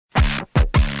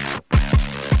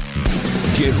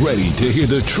Get ready to hear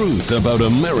the truth about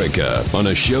America on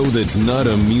a show that's not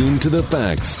immune to the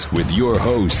facts with your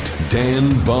host, Dan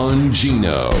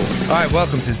Bongino. All right,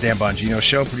 welcome to the Dan Bongino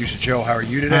Show. Producer Joe, how are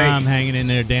you today? I'm hanging in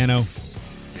there, Dano.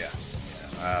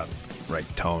 Yeah.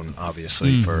 Right tone,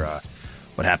 obviously, for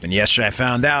what happened yesterday. I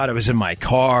found out I was in my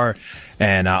car,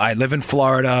 and I live in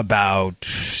Florida, about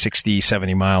 60,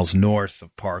 70 miles north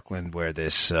of Parkland, where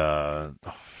this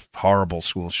horrible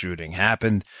school shooting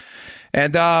happened.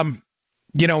 And,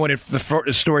 when the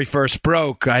story first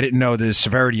broke, I didn't know the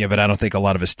severity of it. I don't think a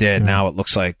lot of us did. Now it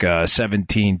looks like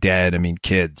 17 dead. I mean,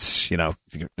 kids,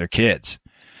 they're kids.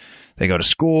 They go to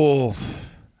school.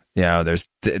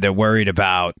 They're worried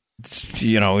about,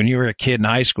 when you were a kid in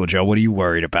high school, Joe, what are you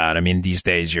worried about? I mean, these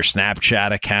days, your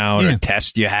Snapchat account or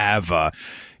test you have,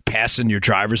 passing your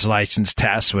driver's license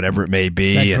test, whatever it may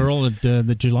be. That girl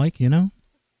that you like,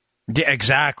 Yeah,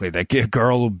 exactly. That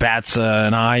girl who bats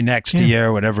an eye next to you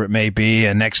or whatever it may be.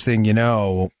 And next thing you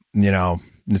know,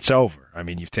 it's over. I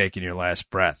mean, you've taken your last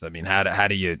breath. I mean,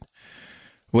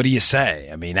 what do you say?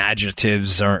 I mean,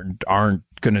 adjectives aren't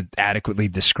going to adequately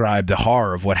describe the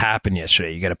horror of what happened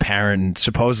yesterday. You got a parent, and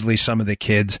supposedly some of the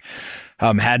kids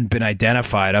hadn't been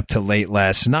identified up to late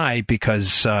last night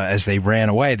because as they ran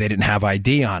away, they didn't have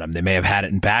ID on them. They may have had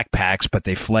it in backpacks, but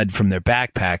they fled from their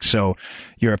backpacks. So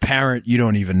you're a parent, you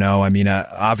don't even know. I mean,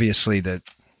 obviously that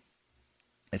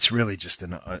it's really just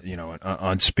an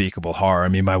unspeakable horror. I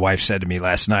mean, my wife said to me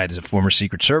last night, as a former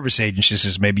Secret Service agent, she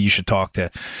says, maybe you should talk to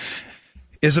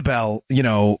Isabel,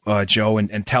 Joe,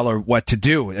 and tell her what to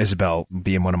do. Isabel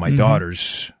being one of my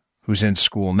daughters who's in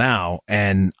school now.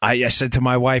 And I said to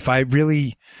my wife, I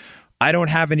don't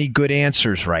have any good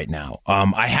answers right now.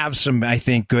 I have some, I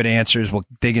think, good answers. We'll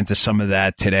dig into some of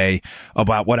that today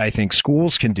about what I think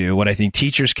schools can do, what I think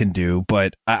teachers can do,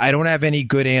 but I don't have any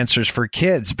good answers for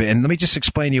kids. And let me just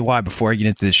explain to you why before I get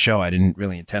into this show. I didn't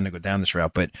really intend to go down this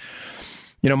route, but,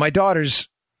 my daughter's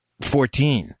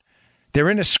 14. They're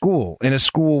in a school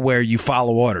where you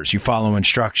follow orders, you follow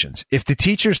instructions. If the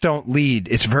teachers don't lead,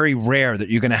 it's very rare that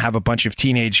you're going to have a bunch of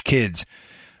teenage kids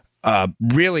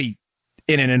really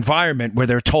in an environment where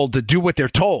they're told to do what they're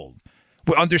told.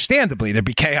 Well, understandably, there'd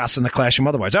be chaos in the classroom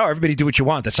otherwise. Oh, everybody do what you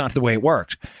want. That's not the way it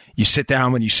works. You sit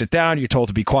down when you sit down. You're told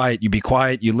to be quiet. You be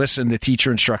quiet. You listen. The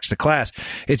teacher instructs the class.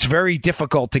 It's very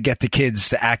difficult to get the kids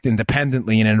to act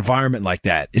independently in an environment like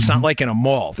that. It's not like in a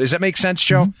mall. Does that make sense,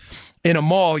 Joe? In a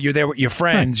mall, you're there with your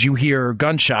friends, you hear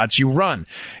gunshots, you run.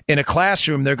 In a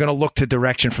classroom, they're going to look to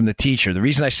direction from the teacher. The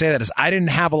reason I say that is I didn't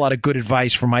have a lot of good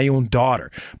advice for my own daughter,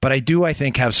 but I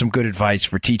think, have some good advice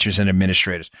for teachers and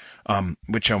administrators,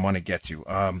 which I want to get to.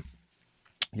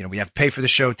 We have to pay for the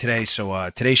show today, so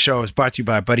today's show is brought to you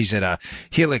by our buddies at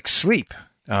Helix Sleep.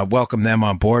 Welcome them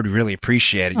on board. We really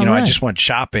appreciate it. Right. I just went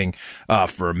shopping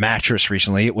for a mattress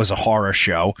recently. It was a horror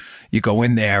show. You go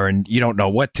in there and you don't know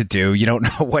what to do. You don't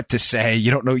know what to say. You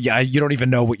don't know. You don't even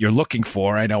know what you're looking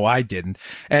for. I know I didn't.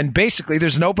 And basically,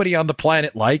 there's nobody on the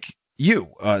planet like you.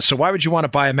 So why would you want to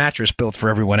buy a mattress built for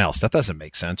everyone else? That doesn't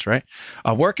make sense, right?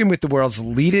 Working with the world's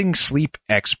leading sleep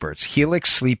experts,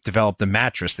 Helix Sleep developed a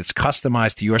mattress that's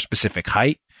customized to your specific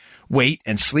height, weight,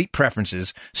 and sleep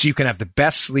preferences so you can have the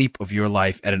best sleep of your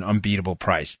life at an unbeatable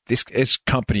price. This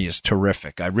company is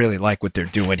terrific. I really like what they're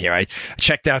doing here. I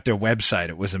checked out their website.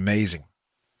 It was amazing.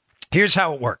 Here's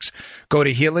how it works. Go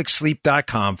to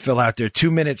helixsleep.com, fill out their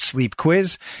 2-minute sleep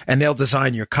quiz, and they'll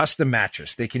design your custom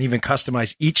mattress. They can even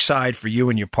customize each side for you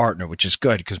and your partner, which is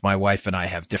good because my wife and I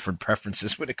have different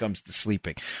preferences when it comes to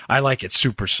sleeping. I like it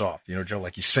super soft, Joe,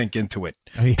 like you sink into it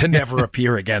to never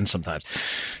appear again sometimes.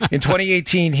 In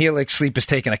 2018, Helix Sleep has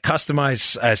taken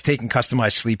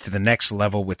customized sleep to the next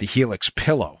level with the Helix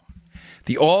Pillow.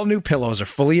 The all-new pillows are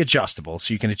fully adjustable,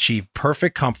 so you can achieve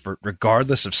perfect comfort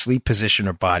regardless of sleep position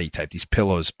or body type. These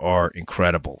pillows are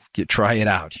incredible. Try it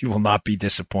out. You will not be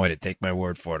disappointed. Take my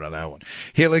word for it on that one.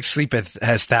 Helix Sleep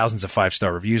has thousands of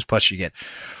 5-star reviews, plus you get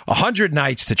 100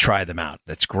 nights to try them out.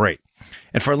 That's great.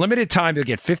 And for a limited time, you'll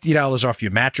get $50 off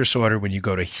your mattress order when you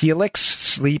go to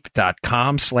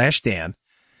helixsleep.com/Dan.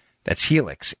 That's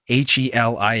Helix,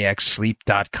 Helix,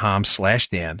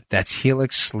 sleep.com/Dan. That's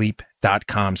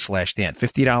helixsleep.com/Dan.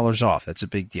 $50 off. That's a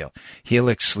big deal.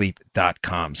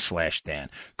 helixsleep.com/Dan.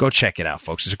 Go check it out,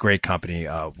 folks. It's a great company.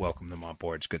 Welcome them on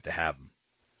board. It's good to have them.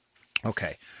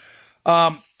 Okay.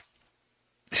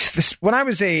 When I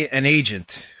was an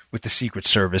agent with the Secret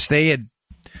Service, they had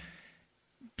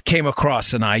came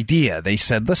across an idea. They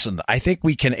said, listen, I think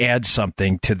we can add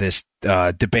something to this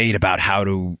debate about how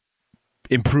to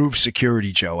improve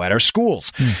security, Joe, at our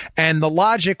schools. And the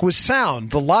logic was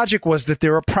sound. The logic was that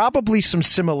there are probably some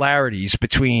similarities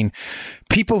between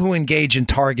people who engage in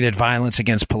targeted violence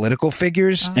against political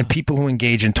figures and people who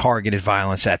engage in targeted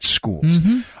violence at schools.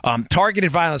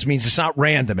 Targeted violence means it's not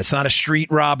random. It's not a street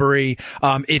robbery.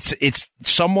 It's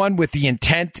someone with the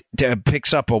intent to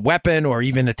picks up a weapon or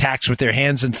even attacks with their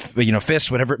hands and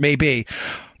fists, whatever it may be.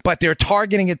 But they're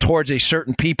targeting it towards a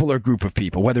certain people or group of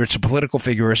people, whether it's a political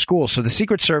figure or a school. So the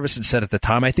Secret Service had said at the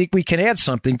time, I think we can add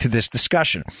something to this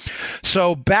discussion.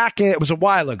 So it was a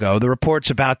while ago. The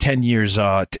report's about 10 years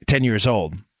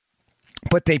old.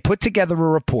 But they put together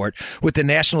a report with the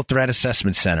National Threat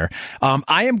Assessment Center.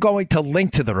 I am going to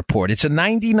link to the report. It's a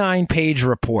 99-page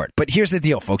report. But here's the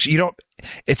deal, folks.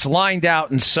 It's lined out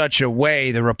in such a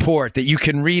way, the report, that you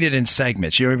can read it in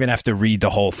segments. You don't even have to read the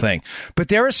whole thing. But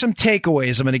there are some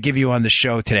takeaways I'm going to give you on the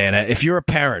show today. And if you're a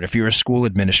parent, if you're a school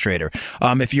administrator,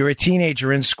 if you're a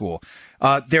teenager in school,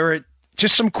 there are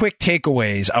just some quick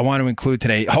takeaways I want to include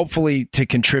today, hopefully to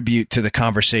contribute to the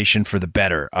conversation for the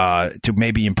better, to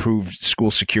maybe improve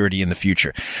school security in the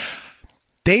future.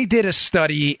 They did a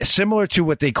study similar to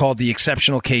what they called the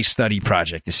Exceptional Case Study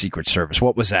Project, the Secret Service.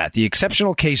 What was that? The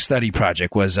Exceptional Case Study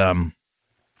Project was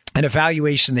an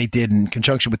evaluation they did in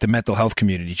conjunction with the mental health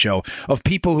community, Joe, of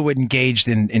people who had engaged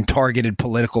in targeted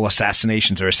political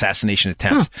assassinations or assassination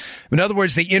attempts. In other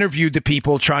words, they interviewed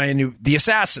the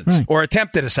assassins or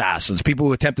attempted assassins, people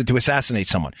who attempted to assassinate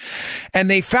someone. And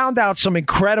they found out some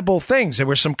incredible things. There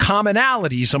were some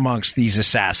commonalities amongst these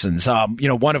assassins.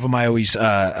 One of them I always,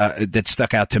 that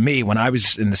stuck out to me when I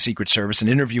was in the Secret Service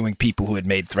and interviewing people who had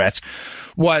made threats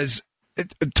was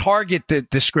target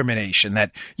discrimination.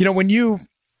 That,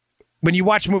 when you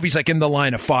watch movies like In the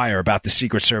Line of Fire about the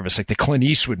Secret Service, like the Clint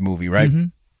Eastwood movie, right?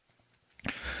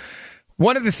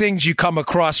 One of the things you come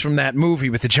across from that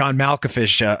movie with the John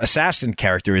Malkovich assassin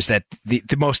character is that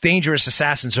the most dangerous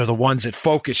assassins are the ones that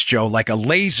focus, Joe, like a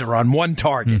laser on one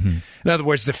target. In other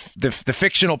words, the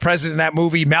fictional president in that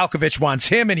movie, Malkovich wants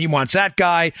him and he wants that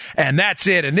guy, and that's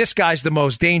it. And this guy's the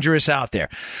most dangerous out there.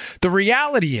 The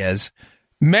reality is,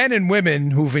 men and women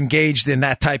who've engaged in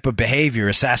that type of behavior,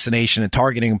 assassination and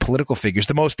targeting political figures,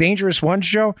 the most dangerous ones,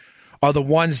 Joe, are the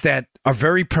ones that are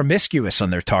very promiscuous on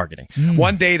their targeting.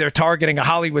 One day they're targeting a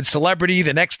Hollywood celebrity.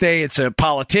 The next day it's a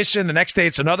politician. The next day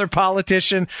it's another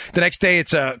politician. The next day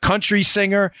it's a country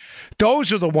singer.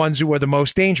 Those are the ones who are the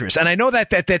most dangerous. And I know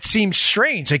that seems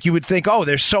strange. Like you would think, oh,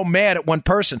 they're so mad at one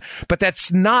person. But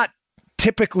that's not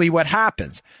typically what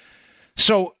happens.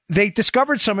 So they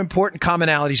discovered some important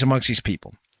commonalities amongst these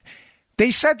people. They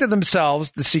said to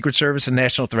themselves, the Secret Service and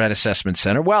National Threat Assessment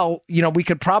Center, well, we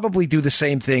could probably do the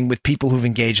same thing with people who've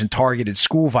engaged in targeted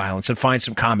school violence and find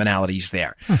some commonalities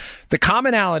there. The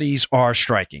commonalities are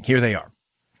striking. Here they are.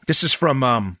 This is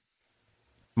from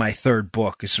my third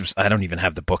book. I don't even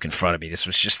have the book in front of me. This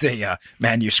was just a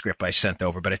manuscript I sent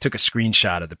over, but I took a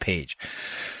screenshot of the page.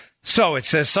 So it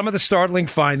says some of the startling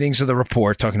findings of the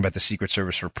report, talking about the Secret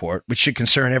Service report, which should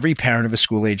concern every parent of a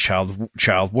school-age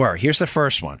child were. Here's the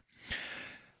first one.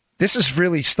 This is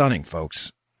really stunning,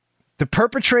 folks. The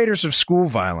perpetrators of school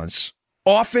violence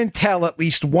often tell at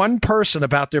least one person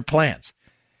about their plans,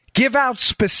 give out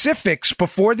specifics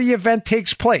before the event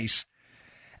takes place,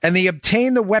 and they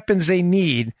obtain the weapons they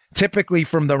need, typically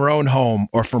from their own home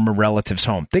or from a relative's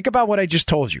home. Think about what I just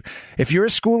told you. If you're a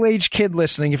school-age kid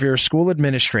listening, if you're a school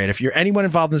administrator, if you're anyone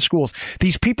involved in schools,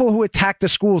 these people who attack the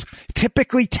schools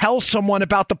typically tell someone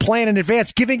about the plan in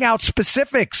advance, giving out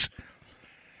specifics.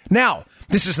 Now,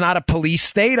 this is not a police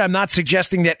state. I'm not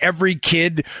suggesting that every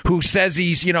kid who says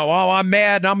he's, I'm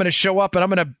mad and I'm going to show up and I'm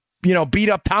going to, beat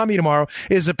up Tommy tomorrow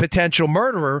is a potential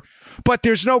murderer. But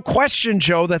there's no question,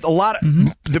 Joe, that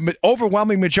the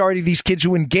overwhelming majority of these kids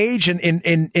who engage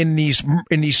in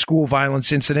these school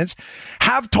violence incidents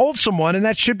have told someone, and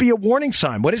that should be a warning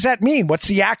sign. What does that mean? What's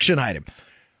the action item?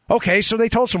 Okay, so they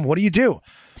told someone. What do you do?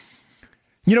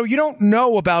 You don't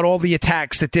know about all the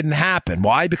attacks that didn't happen.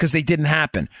 Why? Because they didn't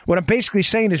happen. What I'm basically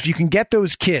saying is if you can get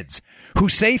those kids who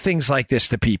say things like this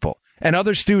to people and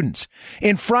other students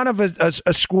in front of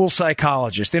a school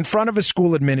psychologist, in front of a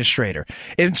school administrator,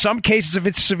 in some cases, if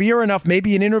it's severe enough,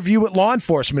 maybe an interview with law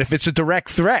enforcement, if it's a direct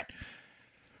threat,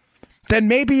 then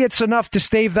maybe it's enough to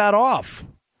stave that off.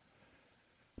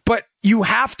 But you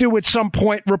have to, at some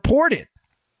point, report it.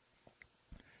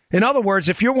 In other words,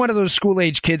 if you're one of those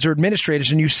school-age kids or administrators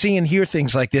and you see and hear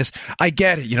things like this, I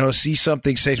get it. See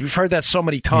something, say, we've heard that so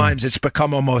many times, it's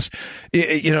become almost,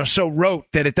 so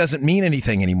rote that it doesn't mean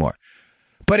anything anymore.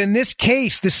 But in this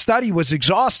case, the study was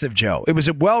exhaustive, Joe. It was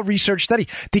a well-researched study.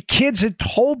 The kids had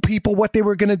told people what they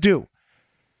were going to do.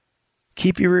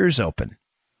 Keep your ears open.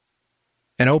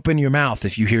 and open your mouth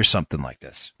if you hear something like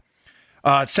this.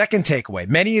 Second takeaway,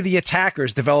 many of the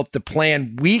attackers developed the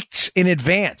plan weeks in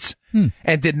advance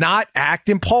and did not act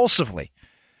impulsively.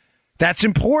 That's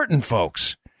important,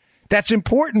 folks. That's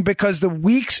important because the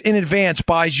weeks in advance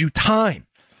buys you time.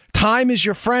 Time is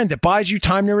your friend. It buys you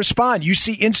time to respond. You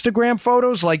see Instagram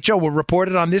photos like, Joe, were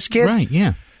reported on this kid. Right,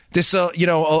 yeah. This, the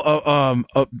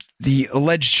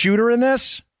alleged shooter in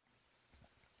this,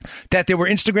 that there were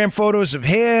Instagram photos of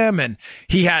him, and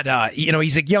he had,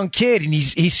 he's a young kid, and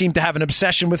he seemed to have an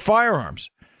obsession with firearms.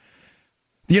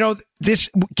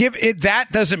 That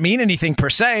doesn't mean anything per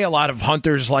se. A lot of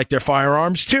hunters like their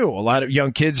firearms too. A lot of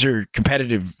young kids are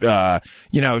competitive,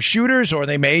 shooters, or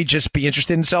they may just be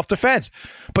interested in self-defense.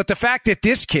 But the fact that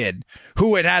this kid, who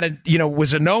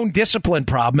was a known discipline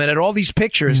problem, and had all these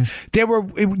pictures, there were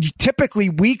typically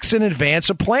weeks in advance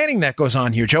of planning that goes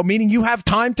on here, Joe, meaning you have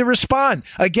time to respond.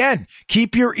 Again,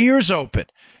 keep your ears open.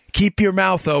 Keep your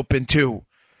mouth open too.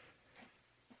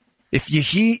 If you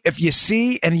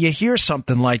see and you hear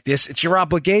something like this, it's your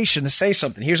obligation to say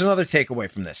something. Here's another takeaway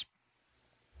from this.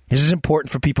 This is important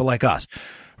for people like us,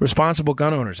 responsible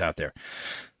gun owners out there.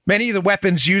 Many of the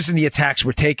weapons used in the attacks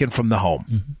were taken from the home.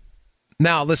 Mm-hmm.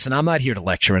 Now, listen, I'm not here to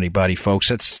lecture anybody, folks.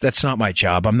 That's not my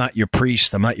job. I'm not your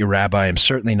priest. I'm not your rabbi. I'm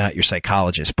certainly not your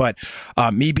psychologist. But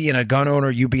me being a gun owner,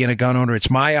 you being a gun owner,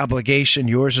 it's my obligation,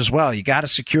 yours as well. You got to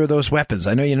secure those weapons.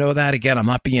 I know you know that. Again, I'm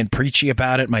not being preachy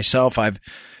about it myself. I've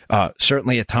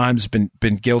certainly at times been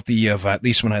guilty of, at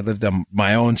least when I lived on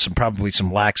my own, probably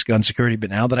some lax gun security.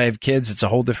 But now that I have kids, it's a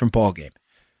whole different ballgame.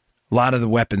 A lot of the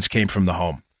weapons came from the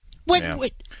home.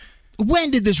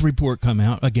 When did this report come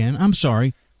out again? I'm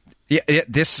sorry. Yeah,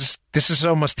 this is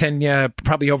almost 10,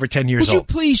 probably over 10 years old. Would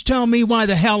you please tell me why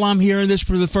the hell I'm hearing this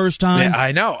for the first time? Yeah,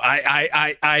 I know.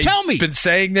 I tell me. Been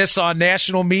saying this on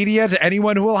national media to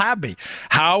anyone who will have me.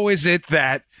 How is it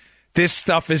that this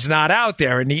stuff is not out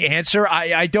there? And the answer,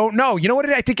 I don't know. You know what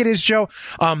I think it is, Joe?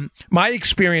 My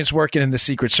experience working in the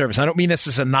Secret Service, I don't mean this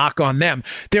as a knock on them.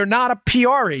 They're not a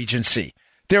PR agency.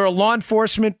 They're a law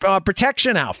enforcement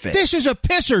protection outfit. This is a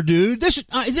pisser, dude.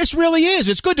 This really is.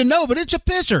 It's good to know, but it's a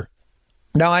pisser.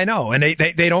 No, I know. And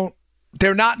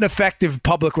they're not an effective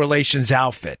public relations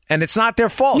outfit. And it's not their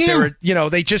fault. Yeah.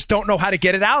 They just don't know how to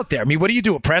get it out there. I mean, what do you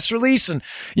do? A press release? And,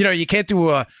 you can't do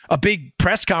a big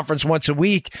press conference once a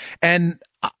week. And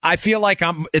I feel like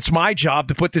it's my job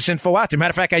to put this info out there. Matter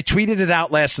of fact, I tweeted it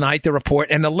out last night, the report.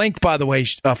 And the link, by the way,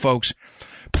 folks,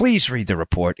 please read the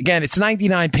report. Again, it's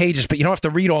 99 pages, but you don't have to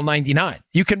read all 99.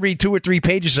 You can read 2 or 3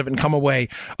 pages of it and come away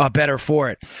better for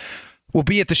it. We'll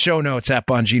be at the show notes at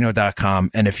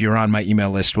Bongino.com, and if you're on my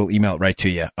email list, we'll email it right to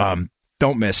you.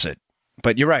 Don't miss it.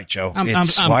 But you're right, Joe.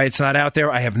 Why it's not out there,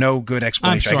 I have no good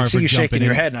explanation. I can see you shaking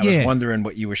your head, and I was wondering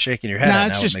what you were shaking your head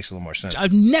at. Now it makes a little more sense.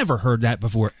 I've never heard that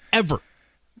before, ever.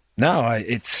 No,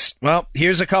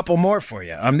 here's a couple more for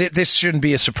you. This shouldn't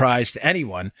be a surprise to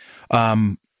anyone.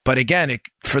 But again,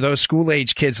 for those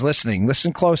school-age kids listening,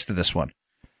 listen close to this one.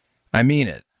 I mean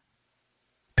it.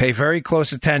 Pay very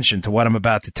close attention to what I'm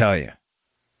about to tell you.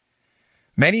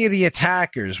 Many of the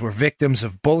attackers were victims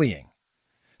of bullying,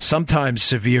 sometimes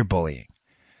severe bullying.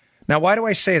 Now, why do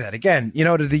I say that? Again,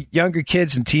 to the younger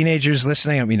kids and teenagers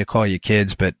listening, I don't mean to call you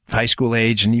kids, but high school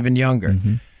age and even younger.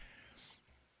 Mm-hmm.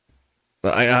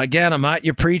 Again, I'm not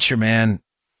your preacher, man.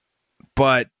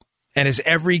 And is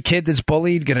every kid that's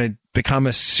bullied going to become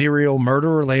a serial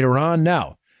murderer later on?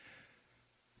 No.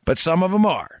 But some of them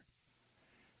are.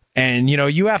 And,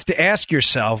 you have to ask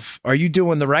yourself, are you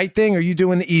doing the right thing or are you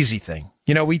doing the easy thing?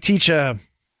 We teach a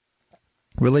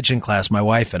religion class, my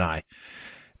wife and I.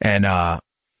 And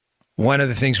one of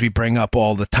the things we bring up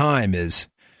all the time is,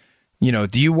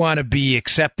 do you want to be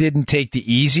accepted and take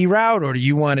the easy route, or do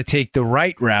you want to take the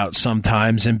right route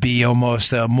sometimes and be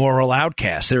almost a moral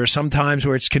outcast? There are some times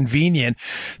where it's convenient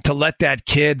to let that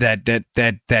kid,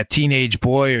 that teenage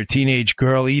boy or teenage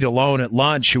girl eat alone at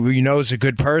lunch, who you know is a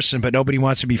good person, but nobody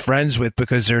wants to be friends with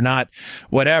because they're not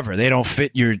whatever. They don't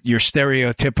fit your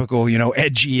stereotypical,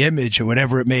 edgy image or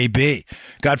whatever it may be.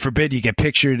 God forbid you get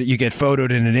photoed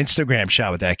in an Instagram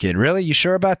shot with that kid. Really? You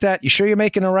sure about that? You sure you're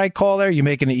making the right call there? You're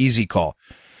making an easy call.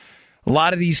 A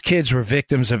lot of these kids were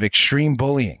victims of extreme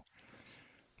bullying.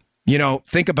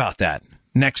 Think about that.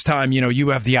 Next time, you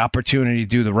have the opportunity to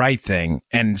do the right thing,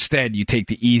 and instead you take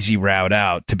the easy route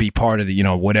out to be part of the,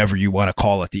 whatever you want to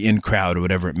call it, the in crowd or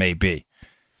whatever it may be.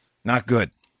 Not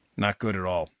good. Not good at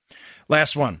all.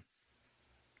 Last one.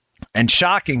 And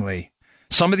shockingly,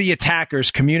 some of the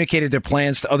attackers communicated their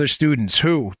plans to other students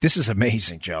who, this is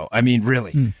amazing, Joe. I mean,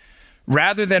 really.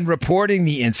 Rather than reporting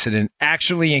the incident,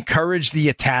 actually encouraged the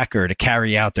attacker to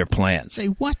carry out their plans. Say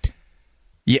what?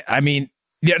 Yeah, I mean,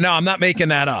 Yeah, no, I'm not making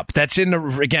that up. That's in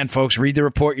the, again, folks, read the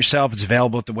report yourself. It's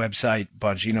available at the website,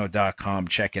 Bongino.com.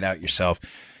 Check it out yourself.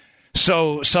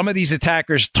 So some of these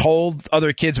attackers told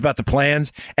other kids about the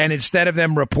plans, and instead of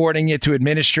them reporting it to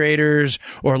administrators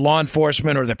or law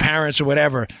enforcement or the parents or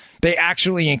whatever, they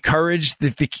actually encouraged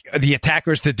the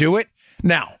attackers to do it.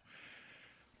 Now,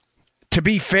 to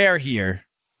be fair here,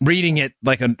 reading it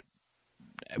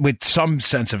with some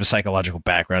sense of a psychological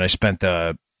background, I spent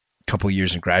a couple of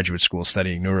years in graduate school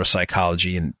studying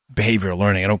neuropsychology and behavioral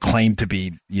learning. I don't claim to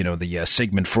be, the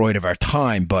Sigmund Freud of our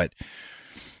time, but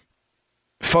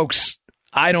folks,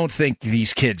 I don't think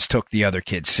these kids took the other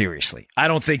kids seriously. I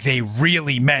don't think they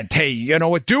really meant, hey, you know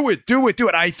what, do it.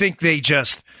 I think they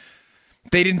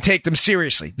didn't take them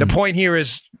seriously. The point here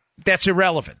is that's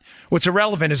irrelevant. What's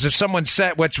relevant is if someone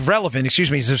says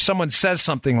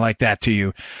something like that to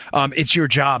you, it's your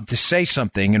job to say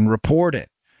something and report it.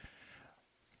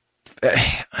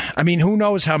 I mean, who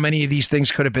knows how many of these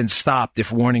things could have been stopped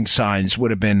if warning signs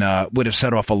would have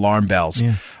set off alarm bells.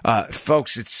 Yeah.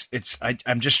 Folks,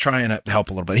 I'm just trying to help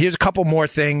a little bit. Here's a couple more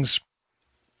things,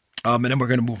 and then we're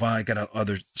going to move on. I got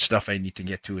other stuff I need to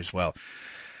get to as well.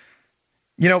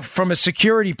 From a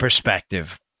security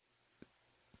perspective,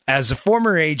 as a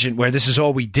former agent where this is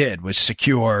all we did was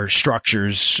secure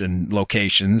structures and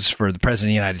locations for the President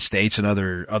of the United States and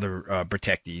other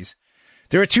protectees,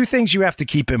 there are two things you have to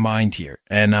keep in mind here,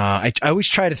 and I always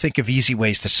try to think of easy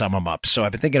ways to sum them up, so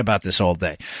I've been thinking about this all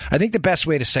day. I think the best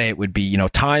way to say it would be,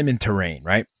 time and terrain,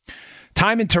 right?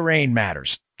 Time and terrain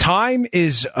matters. Time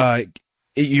is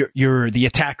you're the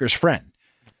attacker's friend.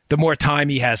 The more time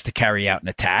he has to carry out an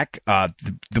attack,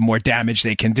 the more damage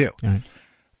they can do. Right.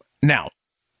 Now,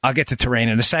 I'll get to terrain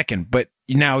in a second, but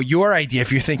now your idea,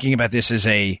 if you're thinking about this as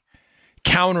a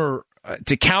counter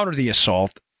the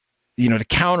assault, to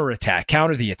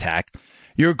counter the attack,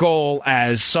 your goal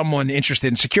as someone interested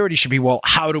in security should be, well,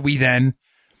 how do we then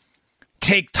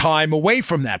take time away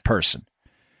from that person?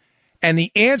 And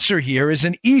the answer here is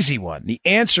an easy one. The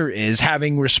answer is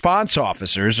having response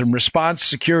officers and response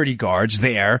security guards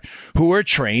there who are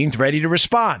trained, ready to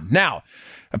respond. Now,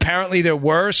 apparently there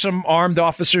were some armed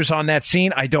officers on that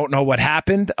scene. I don't know what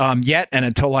happened yet, and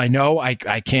until I know, I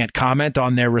can't comment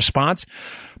on their response.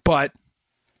 But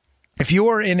if you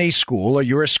are in a school or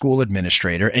you're a school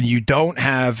administrator and you don't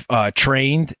have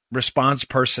trained response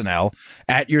personnel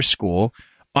at your school,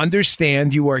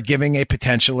 understand you are giving a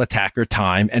potential attacker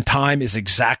time, and time is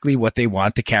exactly what they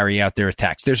want to carry out their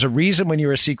attacks. There's a reason when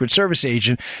you're a Secret Service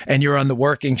agent and you're on the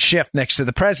working shift next to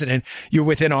the president, you're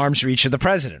within arm's reach of the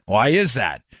president. Why is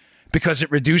that? Because it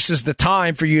reduces the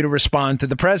time for you to respond to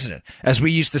the president. As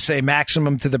we used to say,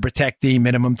 maximum to the protectee,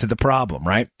 minimum to the problem,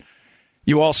 right?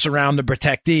 You all surround the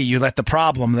protectee. You let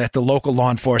the local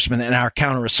law enforcement and our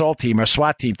counter-assault team, our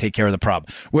SWAT team, take care of the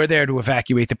problem. We're there to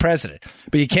evacuate the president.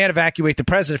 But you can't evacuate the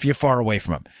president if you're far away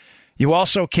from him. You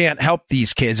also can't help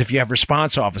these kids if you have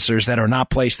response officers that are not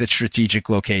placed at strategic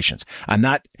locations. I'm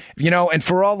not, and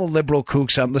for all the liberal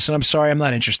kooks, listen, I'm sorry, I'm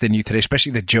not interested in you today,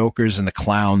 especially the jokers and the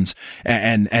clowns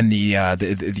and I'm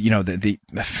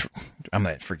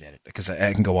going to forget it because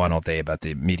I can go on all day about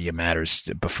the media matters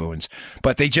buffoons,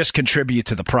 but they just contribute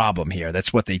to the problem here.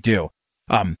 That's what they do.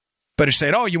 But they're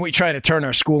saying, you're trying to turn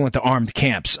our school into armed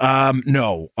camps.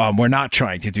 No, we're not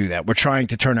trying to do that. We're trying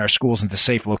to turn our schools into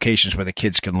safe locations where the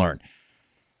kids can learn.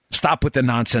 Stop with the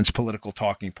nonsense political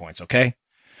talking points, okay?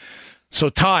 So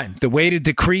time, the way to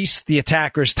decrease the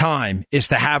attacker's time is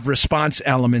to have response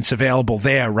elements available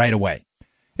there right away.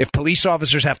 If police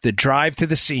officers have to drive to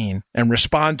the scene and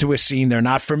respond to a scene they're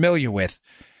not familiar with,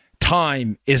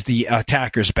 time is the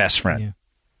attacker's best friend. Yeah.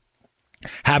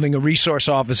 Having a resource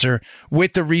officer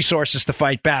with the resources to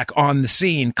fight back on the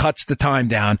scene cuts the time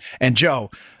down. And Joe,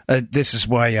 this is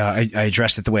why I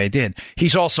addressed it the way I did.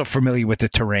 He's also familiar with the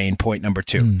terrain, point number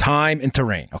 2. Time and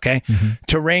terrain, okay? Mm-hmm.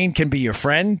 Terrain can be your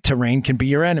friend. Terrain can be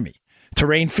your enemy.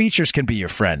 Terrain features can be your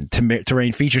friend.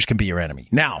 Terrain features can be your enemy.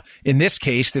 Now, in this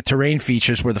case, the terrain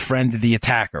features were the friend of the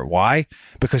attacker. Why?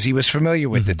 Because he was familiar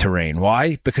with the terrain.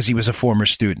 Why? Because he was a former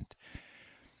student.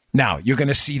 Now, you're going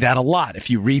to see that a lot. If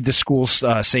you read the school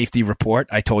safety report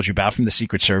I told you about from the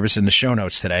Secret Service in the show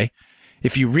notes today,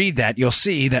 if you read that, you'll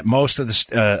see that most of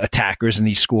the attackers in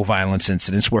these school violence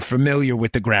incidents were familiar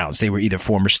with the grounds. They were either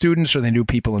former students or they knew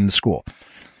people in the school.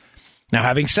 Now,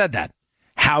 having said that,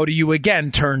 how do you,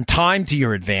 again, turn time to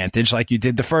your advantage like you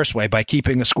did the first way by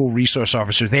keeping a school resource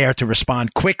officer there to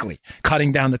respond quickly,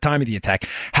 cutting down the time of the attack?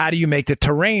 How do you make the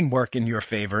terrain work in your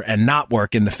favor and not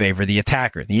work in the favor of the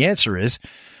attacker? The answer is,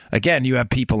 again, you have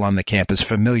people on the campus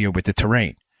familiar with the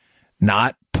terrain,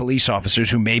 not police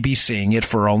officers who may be seeing it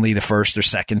for only the first or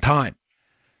second time.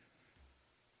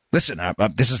 Listen,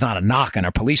 this is not a knock on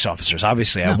our police officers.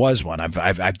 Obviously, I was one.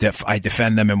 I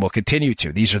defend them and will continue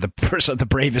to. These are the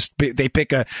bravest.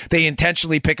 They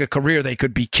intentionally pick a career they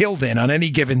could be killed in on any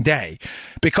given day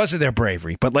because of their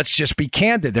bravery. But let's just be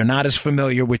candid. They're not as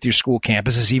familiar with your school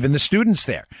campus as even the students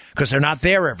there because they're not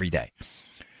there every day.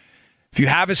 If you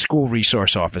have a school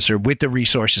resource officer with the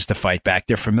resources to fight back,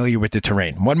 they're familiar with the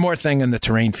terrain. One more thing on the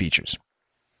terrain features.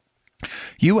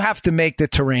 You have to make the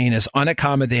terrain as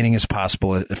unaccommodating as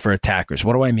possible for attackers.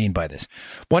 What do I mean by this?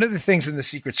 One of the things in the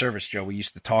Secret Service, Joe, we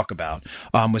used to talk about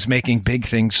was making big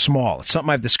things small. It's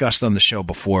something I've discussed on the show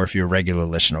before if you're a regular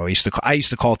listener. I used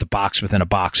to call it the box within a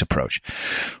box approach.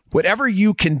 Whatever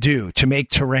you can do to make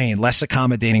terrain less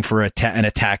accommodating for an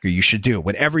attacker, you should do.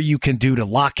 Whatever you can do to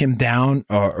lock him down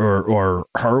or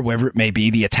her, whoever it may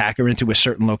be, the attacker into a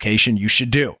certain location, you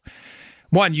should do.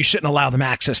 One, you shouldn't allow them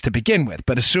access to begin with,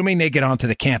 but assuming they get onto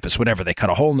the campus, whatever, they cut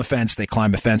a hole in the fence, they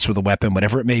climb a fence with a weapon,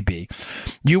 whatever it may be,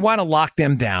 you want to lock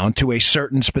them down to a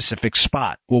certain specific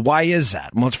spot. Well, why is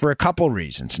that? Well, it's for a couple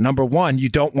reasons. Number one, you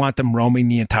don't want them roaming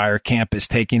the entire campus,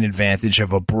 taking advantage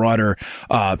of a broader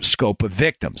scope of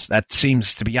victims. That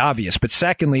seems to be obvious. But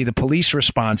secondly, the police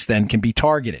response then can be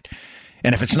targeted.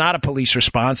 And if it's not a police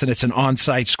response and it's an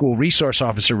on-site school resource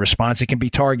officer response, it can be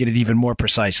targeted even more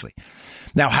precisely.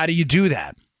 Now, how do you do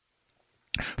that?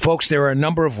 Folks, there are a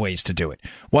number of ways to do it.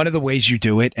 One of the ways you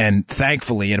do it, and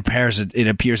thankfully it appears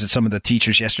that some of the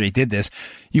teachers yesterday did this,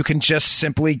 you can just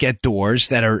simply get doors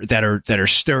that are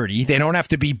sturdy. They don't have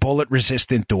to be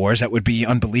bullet-resistant doors. That would be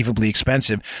unbelievably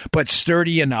expensive, but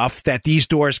sturdy enough that these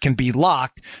doors can be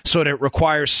locked so that it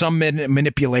requires some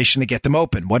manipulation to get them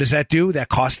open. What does that do? That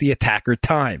costs the attacker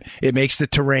time. It makes the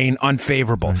terrain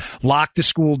unfavorable. Lock the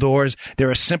school doors. There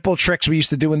are simple tricks we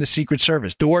used to do in the Secret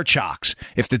Service. Door chocks.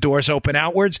 If the doors open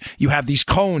outwards, you have these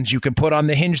cones you can put on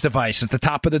the hinge device at the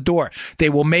top of the door. They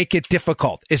will make it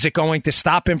difficult. Is it going to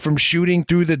stop him from shooting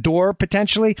through the door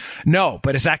potentially? No.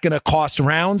 But is that going to cost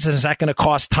rounds and is that going to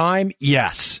cost time?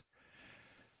 Yes.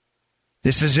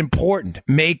 This is important.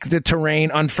 Make the terrain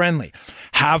unfriendly.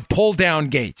 Have pull-down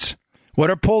gates.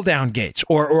 What are pull-down gates?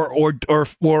 Or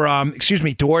doors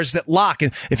that lock.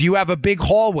 And if you have a big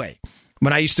hallway,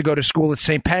 when I used to go to school at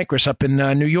St. Pancras up in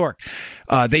New York,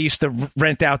 they used to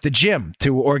rent out the gym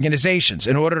to organizations.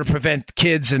 In order to prevent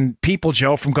kids and people,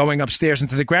 Joe, from going upstairs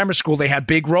into the grammar school, they had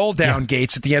big roll-down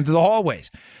gates at the end of the hallways.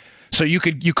 So you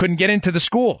couldn't get into the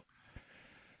school.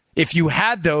 If you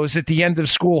had those at the end of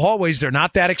school hallways, they're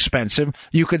not that expensive.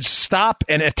 You could stop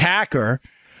an attacker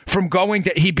from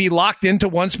he'd be locked into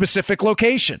one specific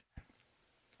location.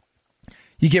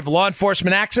 You give law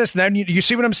enforcement access, and then you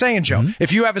see what I'm saying, Joe? Mm-hmm.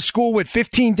 If you have a school with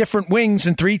 15 different wings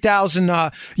and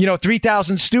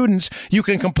 3,000 students, you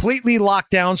can completely lock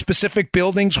down specific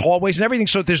buildings, hallways, and everything,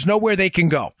 so there's nowhere they can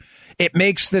go. It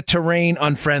makes the terrain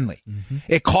unfriendly. Mm-hmm.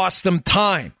 It costs them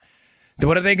time. Then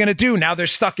what are they going to do? Now they're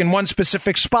stuck in one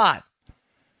specific spot.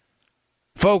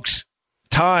 Folks,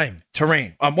 time,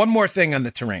 terrain. One more thing on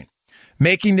the terrain.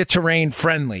 Making the terrain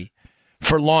friendly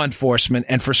for law enforcement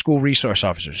and for school resource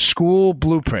officers. School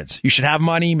blueprints. You should have them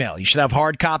on email. You should have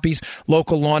hard copies.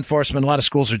 Local law enforcement, a lot of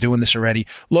schools are doing this already.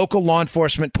 Local law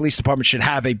enforcement, police department should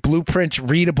have a blueprint,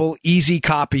 readable, easy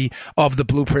copy of the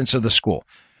blueprints of the school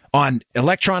on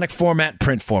electronic format,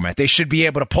 print format. They should be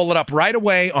able to pull it up right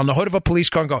away on the hood of a police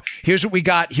car and go, here's what we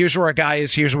got. Here's where our guy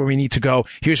is. Here's where we need to go.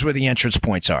 Here's where the entrance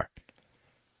points are.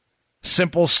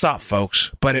 Simple stuff,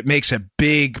 folks, but it makes a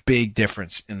big, big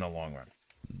difference in the long run.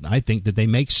 I think that they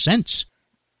make sense.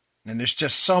 And there's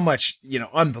just so much,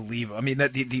 unbelievable. I mean,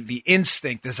 the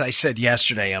instinct, as I said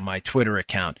yesterday on my Twitter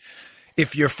account,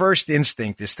 if your first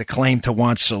instinct is to claim to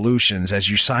want solutions as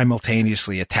you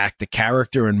simultaneously attack the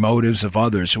character and motives of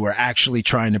others who are actually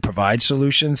trying to provide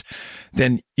solutions,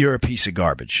 then you're a piece of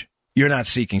garbage. You're not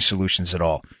seeking solutions at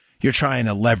all. You're trying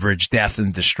to leverage death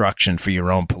and destruction for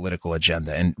your own political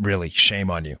agenda. And really, shame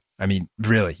on you. I mean,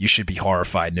 really, you should be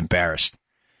horrified and embarrassed.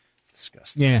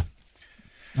 Disgusting. Yeah,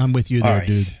 I'm with you there, right,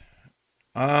 dude.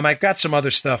 I've got some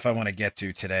other stuff I want to get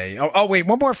to today. Oh, wait,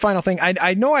 one more final thing.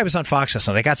 I know I was on Fox last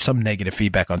night. I got some negative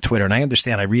feedback on Twitter, and I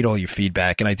understand. I read all your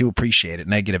feedback, and I do appreciate it,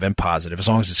 negative and positive, as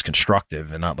long as it's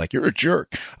constructive and not like you're a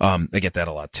jerk. I get that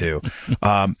a lot too.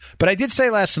 But I did say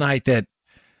last night that,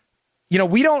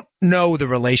 we don't know the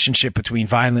relationship between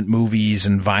violent movies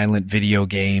and violent video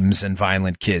games and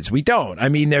violent kids. We don't. I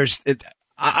mean,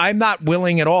 I'm not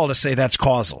willing at all to say that's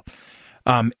causal.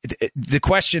 The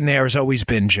question there has always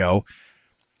been, Joe,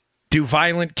 do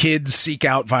violent kids seek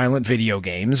out violent video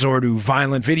games, or do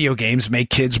violent video games make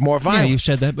kids more violent? Yeah, you've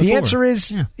said that before. The answer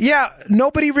is,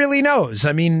 nobody really knows.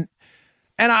 I mean,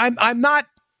 and I'm not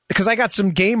because I got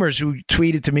some gamers who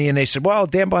tweeted to me and they said, well,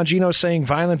 Dan Bongino's saying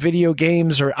violent video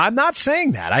games, or I'm not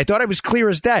saying that. I thought I was clear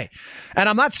as day. And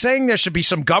I'm not saying there should be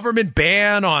some government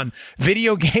ban on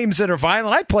video games that are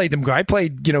violent. I played them. I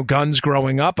played, guns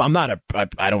growing up. I'm not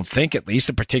I don't think at least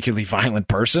a particularly violent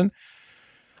person.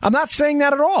 I'm not saying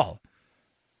that at all.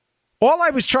 All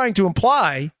I was trying to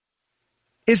imply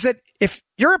is that if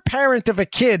you're a parent of a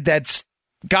kid that's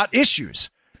got issues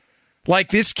like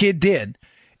this kid did,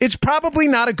 it's probably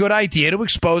not a good idea to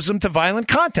expose them to violent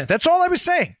content. That's all I was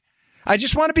saying. I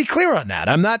just want to be clear on that.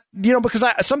 I'm not, because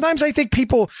sometimes I think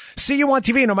people see you on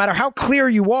TV, no matter how clear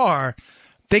you are,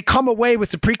 they come away with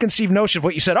the preconceived notion of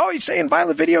what you said. Oh, he's saying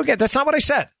violent video games. That's not what I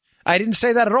said. I didn't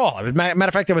say that at all. As a matter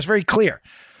of fact, I was very clear.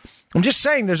 I'm just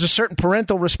saying there's a certain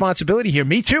parental responsibility here.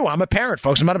 Me too. I'm a parent,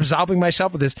 folks. I'm not absolving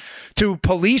myself of this, to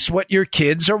police what your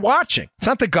kids are watching. It's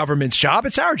not the government's job.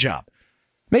 It's our job.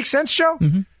 Make sense, Joe?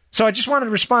 Mm-hmm. So I just wanted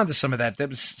to respond to some of that. That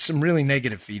was some really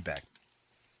negative feedback.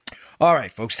 All right,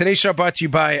 folks. Today's show brought to you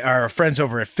by our friends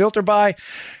over at FilterBuy.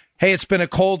 Hey, it's been a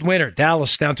cold winter.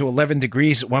 Dallas down to 11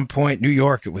 degrees at one point. New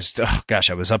York, it was,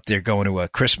 I was up there going to a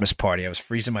Christmas party. I was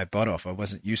freezing my butt off. I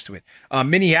wasn't used to it.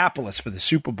 Minneapolis for the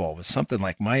Super Bowl was something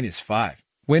like -5.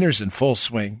 Winter's in full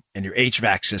swing, and your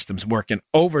HVAC system's working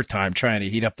overtime trying to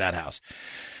heat up that house.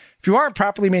 If you aren't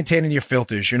properly maintaining your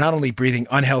filters, you're not only breathing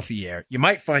unhealthy air, you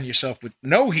might find yourself with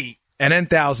no heat and then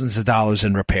thousands of dollars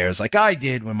in repairs like I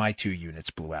did when my 2 units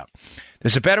blew out.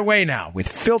 There's a better way now with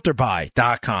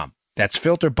FilterBuy.com. That's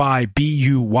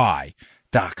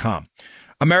FilterBuy.com.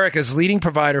 America's leading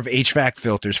provider of HVAC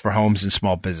filters for homes and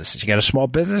small businesses. You got a small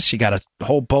business, you got a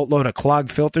whole boatload of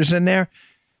clogged filters in there.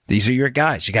 These are your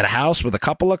guys. You got a house with a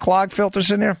couple of clogged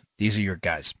filters in there. These are your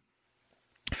guys.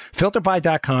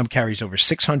 FilterBuy.com carries over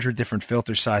 600 different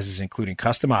filter sizes, including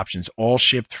custom options, all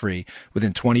shipped free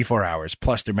within 24 hours.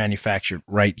 Plus, they're manufactured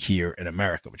right here in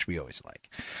America, which we always like.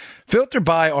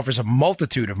 FilterBuy offers a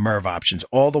multitude of MERV options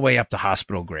all the way up to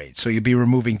hospital grade. So you'll be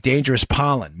removing dangerous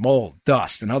pollen, mold,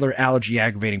 dust, and other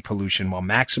allergy-aggravating pollution while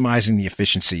maximizing the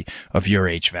efficiency of your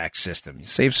HVAC system. You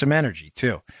save some energy,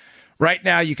 too. Right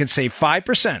now, you can save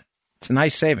 5%. It's a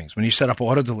nice savings when you set up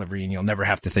auto delivery, and you'll never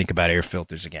have to think about air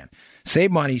filters again.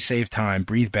 Save money, save time,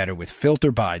 breathe better with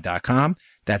FilterBuy.com.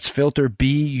 That's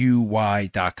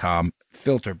FilterBuy.com,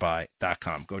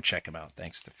 FilterBuy.com. Go check them out.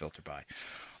 Thanks to FilterBuy.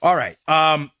 All right.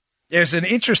 There's an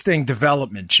interesting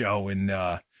development, Joe, in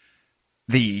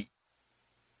the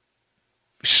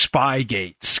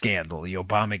Spygate scandal, the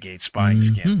Obamagate spying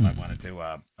scandal. I wanted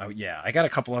to, I got a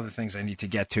couple other things I need to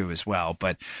get to as well,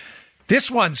 but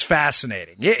this one's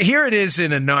fascinating. Here it is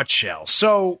in a nutshell.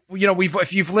 So,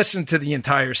 if you've listened to the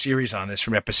entire series on this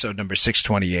from episode number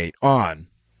 628 on,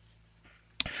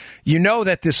 you know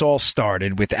that this all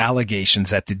started with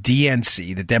allegations that the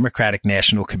DNC, the Democratic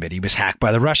National Committee, was hacked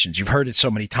by the Russians. You've heard it so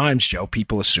many times, Joe,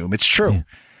 people assume it's true.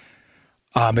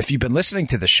 Yeah. If you've been listening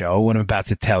to the show, what I'm about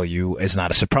to tell you is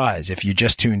not a surprise. If you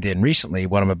just tuned in recently,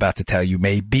 what I'm about to tell you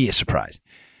may be a surprise.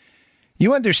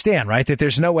 You understand, right, that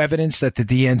there's no evidence that the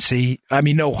DNC,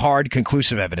 no hard,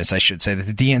 conclusive evidence, I should say, that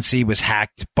the DNC was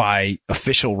hacked by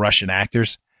official Russian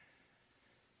actors?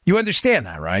 You understand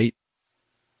that, right?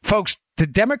 Folks, the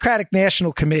Democratic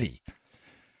National Committee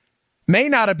may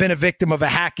not have been a victim of a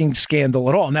hacking scandal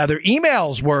at all. Now, their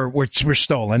emails were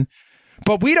stolen,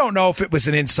 but we don't know if it was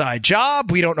an inside job.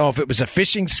 We don't know if it was a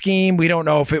phishing scheme. We don't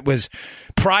know if it was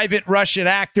private Russian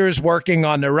actors working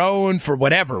on their own for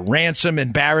whatever, ransom,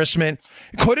 embarrassment.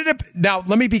 Could it have? Now,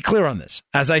 let me be clear on this.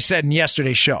 As I said in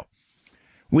yesterday's show,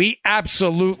 we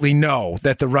absolutely know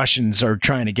that the Russians are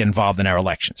trying to get involved in our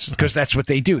elections because that's what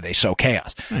they do. They sow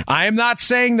chaos. I am not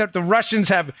saying that the Russians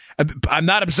I'm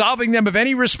not absolving them of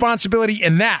any responsibility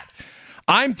in that.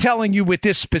 I'm telling you with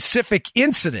this specific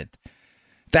incident,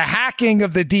 the hacking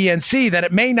of the DNC, that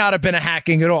it may not have been a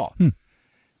hacking at all.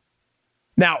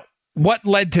 Now, what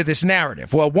led to this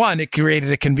narrative? Well, one, it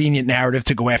created a convenient narrative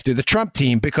to go after the Trump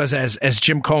team because, as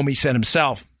Jim Comey said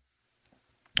himself,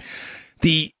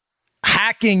 the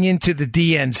hacking into the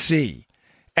DNC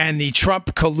and the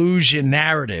Trump collusion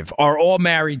narrative are all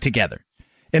married together.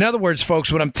 In other words, folks,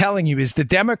 what I'm telling you is the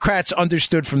Democrats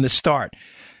understood from the start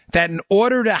that in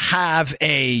order to have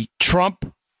a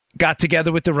Trump got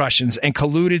together with the Russians and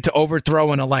colluded to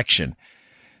overthrow an election,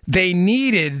 they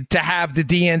needed to have the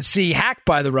DNC hacked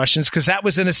by the Russians because that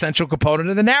was an essential component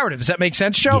of the narrative. Does that make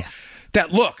sense, Joe? Yeah.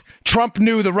 That, look, Trump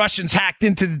knew the Russians hacked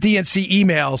into the DNC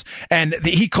emails and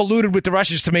he colluded with the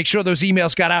Russians to make sure those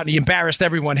emails got out and he embarrassed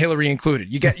everyone, Hillary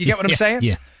included. You get what I'm saying?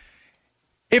 Yeah.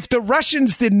 If the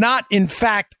Russians did not, in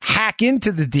fact, hack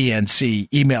into the DNC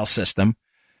email system,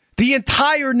 the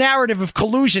entire narrative of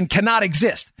collusion cannot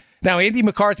exist. Now, Andy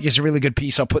McCarthy has a really good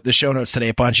piece I'll put in the show notes today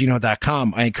at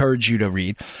Bongino.com. I encourage you to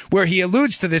read, where he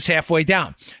alludes to this halfway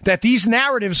down, that these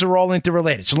narratives are all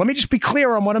interrelated. So let me just be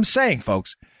clear on what I'm saying,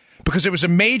 folks, because it was a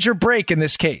major break in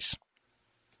this case.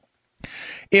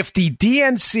 If the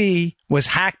DNC was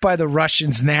hacked by the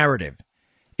Russians narrative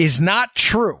is not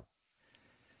true,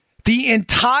 the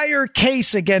entire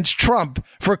case against Trump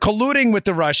for colluding with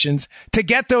the Russians to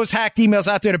get those hacked emails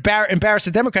out there to embarrass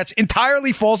the Democrats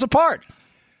entirely falls apart.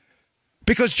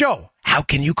 Because, Joe, how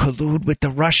can you collude with the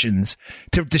Russians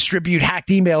to distribute hacked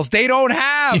emails they don't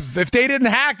have if they didn't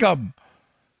hack them?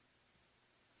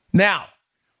 Now,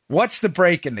 what's the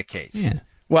break in the case? Yeah.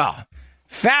 Well,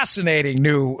 fascinating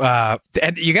new,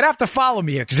 and you're going to have to follow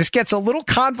me here because this gets a little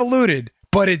convoluted,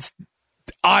 but it's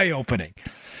eye-opening.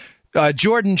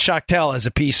 Jordan Schachtel has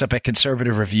a piece up at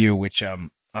Conservative Review, which,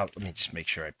 let me just make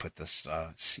sure I put this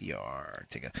CR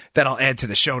together, that I'll add to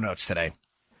the show notes today,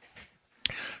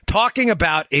 talking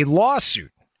about a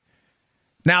lawsuit.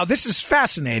 Now, this is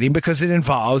fascinating because it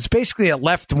involves basically a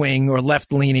left-wing or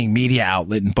left-leaning media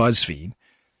outlet in BuzzFeed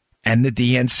and the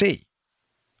DNC.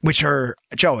 Which are,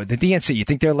 Joe, the DNC, you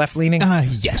think they're left-leaning?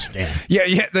 Yes, Dan.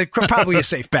 Yeah, they're probably a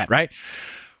safe bet, right?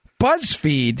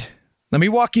 BuzzFeed, let me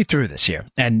walk you through this here.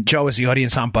 And Joe, as the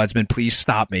audience ombudsman, please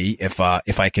stop me if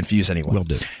I confuse anyone. Will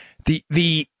do.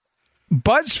 The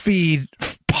BuzzFeed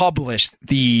published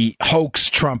the hoax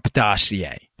Trump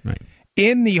dossier. Right.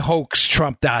 In the hoax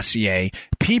Trump dossier,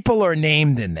 people are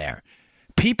named in there.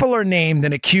 People are named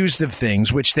and accused of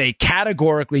things which they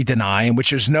categorically deny and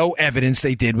which there's no evidence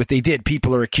they did what they did.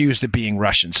 People are accused of being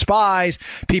Russian spies.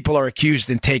 People are accused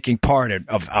in taking part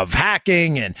of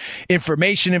hacking and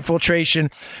information infiltration.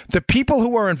 The people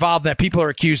who are involved in that, people are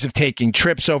accused of taking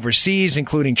trips overseas,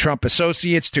 including Trump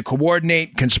associates, to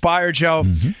coordinate, conspire, Joe.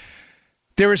 Mm-hmm.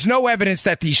 There is no evidence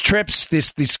that these trips,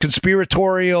 this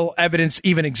conspiratorial evidence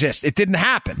even exists. It didn't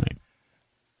happen. Right.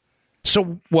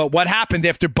 So, what happened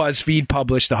after BuzzFeed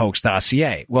published the hoax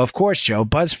dossier? Well, of course, Joe,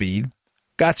 BuzzFeed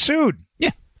got sued.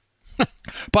 Yeah.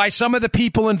 By some of the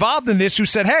people involved in this who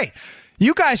said, hey,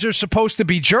 you guys are supposed to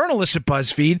be journalists at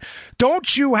BuzzFeed.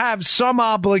 Don't you have some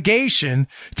obligation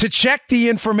to check the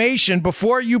information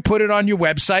before you put it on your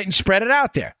website and spread it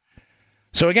out there?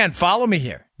 So, again, follow me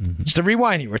here. Mm-hmm. Just to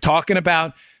rewind you, we're talking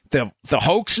about the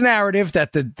hoax narrative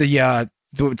that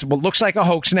what looks like a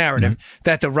hoax narrative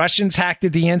that the Russians hacked the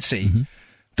DNC. Mm-hmm.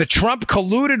 The Trump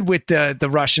colluded with the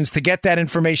Russians to get that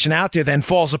information out there, then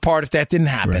falls apart if that didn't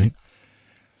happen. Right.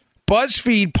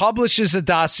 BuzzFeed publishes a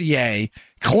dossier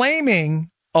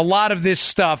claiming a lot of this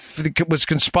stuff was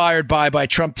conspired by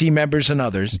Trump team members and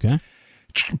others. Okay.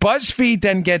 BuzzFeed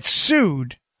then gets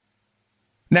sued.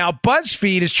 Now,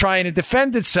 BuzzFeed is trying to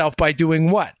defend itself by doing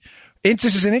what?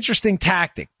 This is an interesting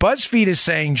tactic. BuzzFeed is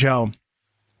saying, Joe,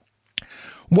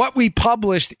 what we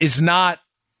published is not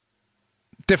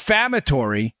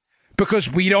defamatory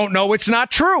because we don't know it's not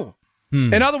true.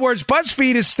 In other words,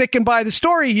 BuzzFeed is sticking by the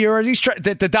story here, or at least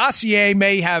that the dossier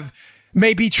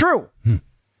may be true.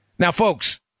 Now,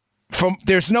 folks,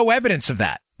 there's no evidence of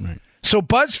that. Right. So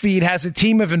BuzzFeed has a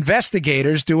team of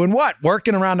investigators doing what?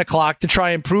 Working around the clock to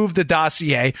try and prove the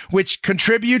dossier, which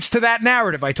contributes to that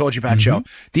narrative I told you about, Joe.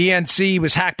 DNC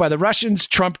was hacked by the Russians.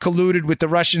 Trump colluded with the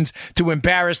Russians to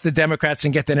embarrass the Democrats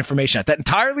and get that information out. That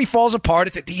entirely falls apart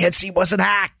if the DNC wasn't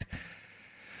hacked.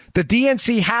 The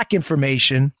DNC hack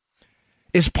information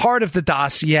is part of the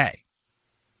dossier.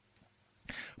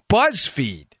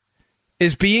 BuzzFeed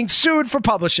is being sued for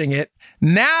publishing it.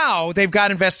 Now they've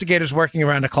got investigators working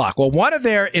around the clock. Well, one of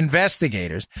their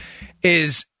investigators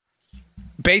is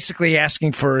basically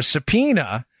asking for a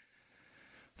subpoena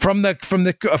from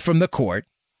the court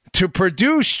to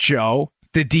produce, Joe,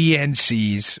 the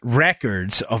DNC's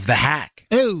records of the hack.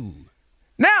 Oh.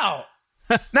 Now,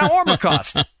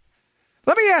 Ormacost,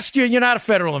 let me ask you, you're not a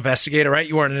federal investigator, right?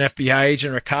 You weren't an FBI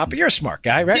agent or a cop, but you're a smart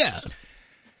guy, right? Yeah.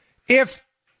 If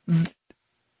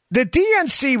the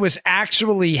DNC was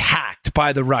actually hacked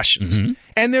by the Russians,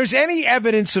 and there's any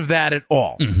evidence of that at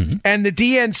all, and the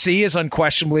DNC is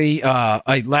unquestionably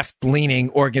a left-leaning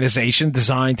organization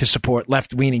designed to support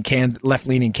left-leaning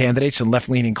candidates and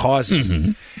left-leaning causes,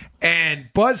 and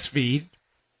BuzzFeed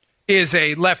is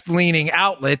a left-leaning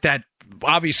outlet that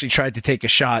obviously tried to take a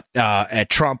shot at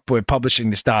Trump with publishing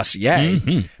this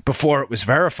dossier before it was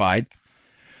verified.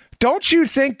 Don't you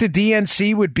think the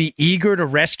DNC would be eager to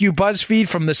rescue BuzzFeed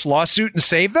from this lawsuit and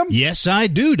save them? Yes, I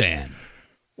do, Dan.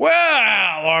 Well,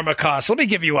 Armacost, let me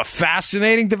give you a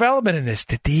fascinating development in this.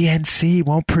 The DNC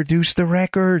won't produce the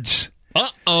records.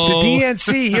 Uh-oh. The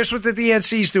DNC, here's what the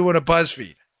DNC's doing to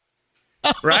BuzzFeed.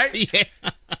 Right? Yeah.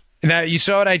 Now, you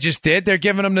saw what I just did? They're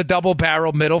giving them the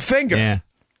double-barrel middle finger. Yeah.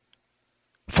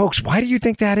 Folks, why do you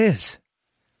think that is?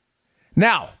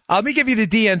 Now, let me give you the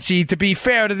DNC. To be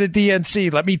fair to the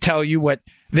DNC, let me tell you what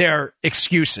their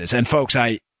excuse is. And folks,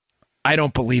 I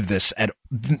don't believe this.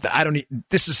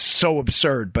 This is so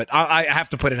absurd, but I have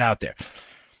to put it out there.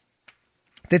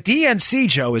 The DNC,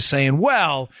 Joe, is saying,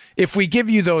 well, if we give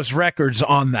you those records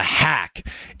on the hack,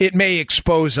 it may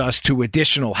expose us to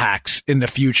additional hacks in the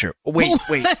future. Wait,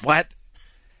 what?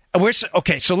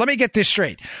 Okay, so let me get this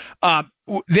straight.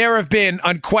 There have been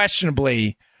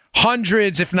unquestionably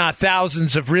hundreds, if not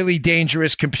thousands, of really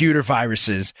dangerous computer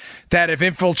viruses that have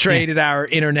infiltrated our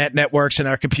internet networks and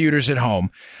our computers at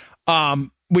home.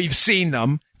 We've seen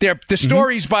them. The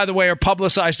stories, by the way, are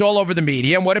publicized all over the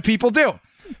media. And what do people do?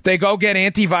 They go get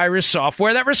antivirus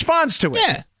software that responds to it.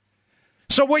 Yeah.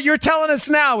 So what you're telling us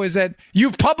now is that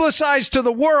you've publicized to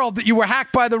the world that you were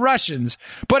hacked by the Russians.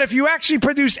 But if you actually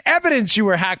produce evidence you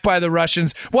were hacked by the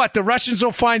Russians, what, the Russians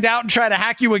will find out and try to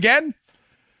hack you again?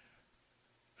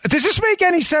 Does this make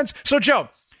any sense? So, Joe,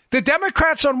 the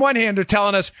Democrats on one hand are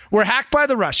telling us we're hacked by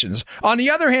the Russians. On the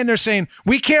other hand, they're saying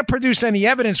we can't produce any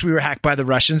evidence we were hacked by the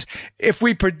Russians. If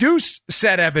we produce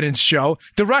said evidence, Joe,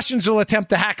 the Russians will attempt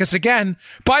to hack us again.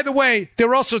 By the way,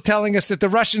 they're also telling us that the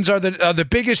Russians are the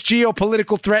biggest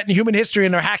geopolitical threat in human history,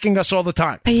 and they're hacking us all the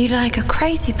time. Are you like a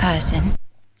crazy person?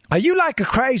 Are you like a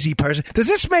crazy person? Does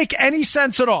this make any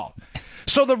sense at all?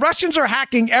 So the Russians are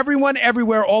hacking everyone,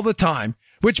 everywhere, all the time,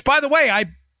 which, by the way,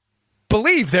 I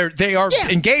believe they are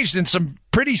engaged in some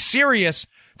pretty serious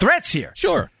threats here.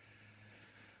 Sure.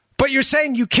 But you're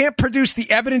saying you can't produce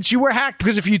the evidence you were hacked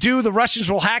because if you do, the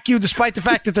Russians will hack you despite the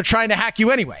fact that they're trying to hack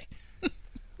you anyway.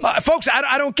 Folks,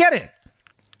 I don't get it.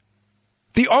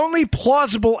 The only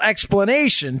plausible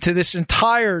explanation to this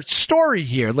entire story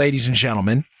here, ladies and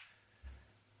gentlemen,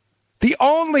 the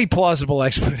only plausible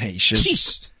explanation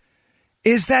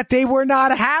is that they were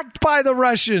not hacked by the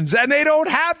Russians and they don't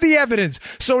have the evidence.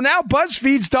 So now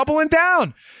BuzzFeed's doubling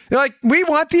down. They're like, we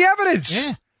want the evidence.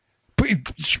 Yeah.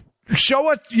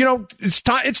 Show us,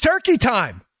 it's turkey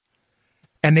time.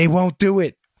 And they won't do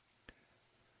it.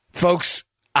 Folks,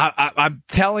 I'm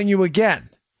telling you again,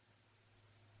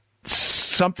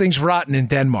 something's rotten in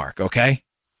Denmark, okay?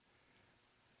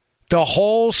 The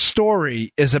whole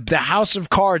story is the house of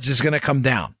cards is going to come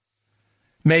down.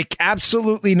 Make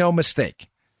absolutely no mistake.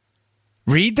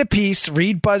 Read the piece,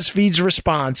 read BuzzFeed's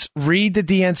response, read the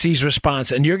DNC's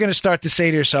response, and you're going to start to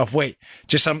say to yourself, wait,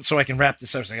 just so I can wrap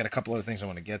this up, so I got a couple other things I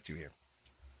want to get to here.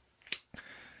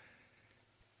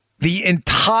 The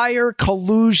entire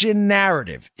collusion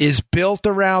narrative is built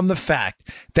around the fact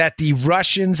that the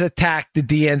Russians attacked the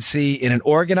DNC in an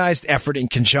organized effort in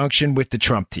conjunction with the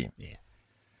Trump team. Yeah.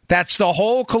 That's the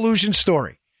whole collusion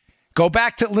story. Go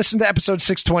back to listen to episode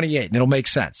 628 and it'll make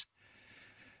sense.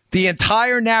 The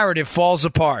entire narrative falls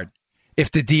apart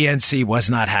if the DNC was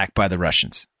not hacked by the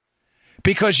Russians.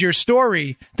 Because your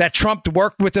story that Trump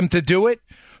worked with them to do it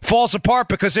falls apart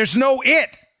because there's no it.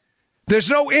 There's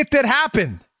no it that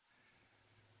happened.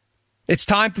 It's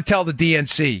time to tell the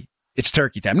DNC it's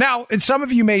turkey time. Now, and some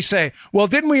of you may say, well,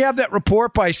 didn't we have that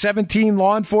report by 17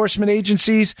 law enforcement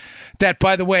agencies that,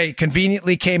 by the way,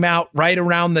 conveniently came out right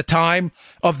around the time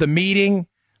of the meeting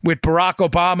with Barack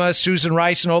Obama, Susan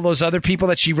Rice, and all those other people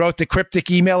that she wrote the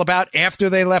cryptic email about after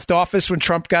they left office when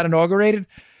Trump got inaugurated?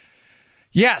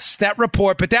 Yes, that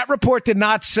report, but that report did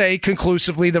not say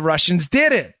conclusively the Russians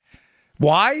did it.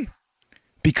 Why?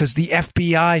 Because the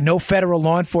FBI, no federal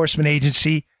law enforcement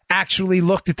agency, actually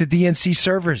looked at the DNC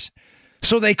servers.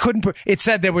 So they couldn't. It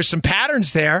said there were some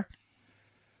patterns there.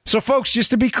 So, folks, just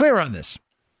to be clear on this,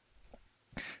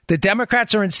 the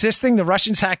Democrats are insisting the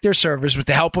Russians hacked their servers with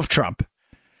the help of Trump.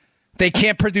 They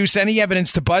can't produce any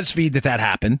evidence to BuzzFeed that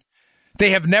happened.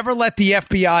 They have never let the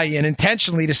FBI in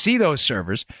intentionally to see those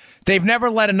servers. They've never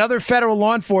let another federal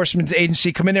law enforcement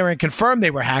agency come in there and confirm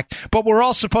they were hacked, but we're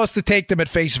all supposed to take them at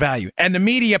face value. And the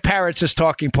media parrots this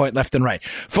talking point left and right.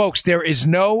 Folks, there is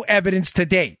no evidence to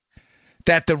date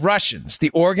that the Russians,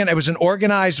 it was an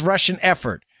organized Russian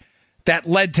effort that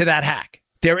led to that hack.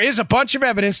 There is a bunch of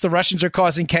evidence the Russians are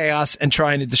causing chaos and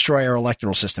trying to destroy our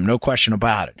electoral system. No question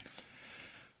about it.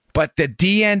 But the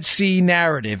DNC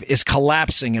narrative is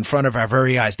collapsing in front of our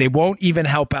very eyes. They won't even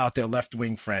help out their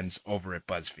left-wing friends over at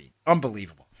BuzzFeed.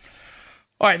 Unbelievable.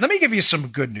 All right, let me give you some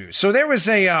good news. So there was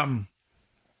a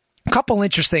couple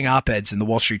interesting op-eds in the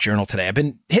Wall Street Journal today. I've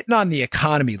been hitting on the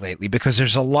economy lately because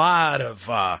there's a lot of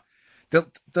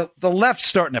the left's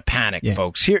starting to panic,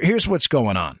 folks. Here's what's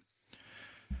going on.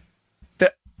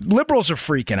 The liberals are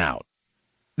freaking out.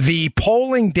 the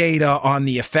polling data on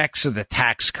the effects of the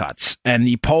tax cuts and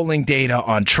the polling data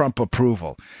on Trump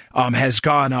approval has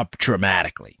gone up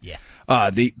dramatically. Yeah.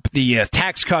 The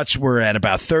tax cuts were at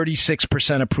about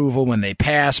 36% approval when they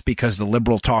passed because the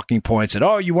liberal talking points said,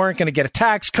 oh, you weren't going to get a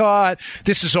tax cut.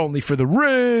 This is only for the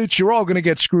rich. You're all going to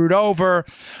get screwed over.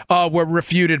 Were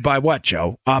refuted by what,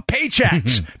 Joe?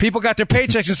 Paychecks. People got their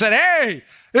paychecks and said, hey,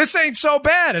 this ain't so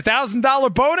bad.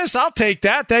 $1,000 bonus. I'll take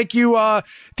that. Thank you,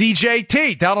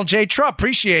 DJT, Donald J. Trump.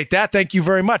 Appreciate that. Thank you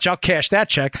very much. I'll cash that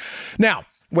check. Now,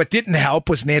 what didn't help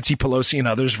was Nancy Pelosi and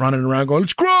others running around going,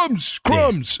 it's crumbs.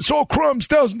 Yeah. It's all crumbs,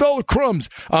 $1,000 crumbs.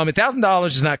 $1,000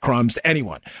 is not crumbs to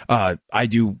anyone. I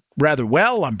do rather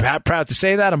well. I'm proud to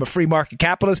say that. I'm a free market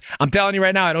capitalist. I'm telling you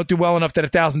right now, I don't do well enough that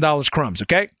 $1,000 crumbs,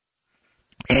 okay?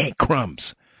 It ain't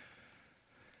crumbs.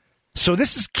 So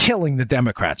this is killing the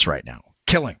Democrats right now.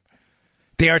 Killing.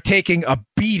 They are taking a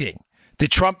beating. The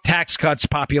Trump tax cuts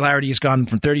popularity has gone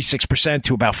from 36%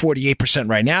 to about 48%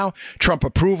 right now. Trump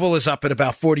approval is up at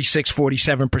about 46,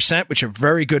 47%, which are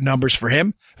very good numbers for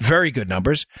him. Very good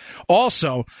numbers.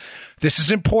 Also, this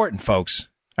is important, folks.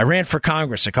 I ran for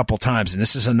Congress a couple times, and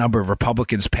this is a number of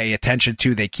Republicans pay attention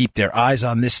to. They keep their eyes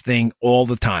on this thing all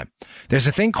the time. There's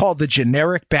a thing called the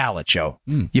generic ballot, Joe.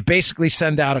 You basically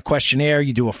send out a questionnaire,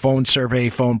 you do a phone survey,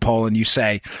 phone poll, and you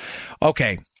say,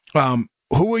 okay,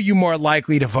 who are you more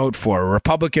likely to vote for, a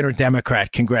Republican or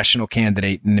Democrat congressional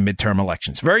candidate in the midterm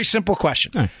elections? Very simple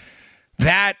question.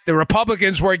 That the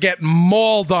Republicans were getting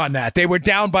mauled on that. They were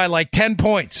down by like 10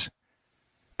 points.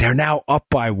 They're now up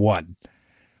by 1,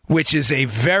 which is a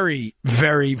very,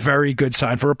 very, very good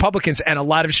sign for Republicans. And a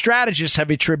lot of strategists have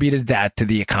attributed that to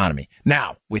the economy.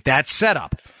 Now, with that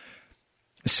setup,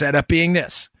 the setup being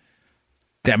this.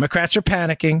 Democrats are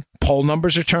panicking. Poll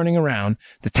numbers are turning around.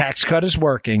 The tax cut is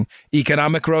working.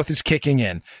 Economic growth is kicking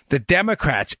in. The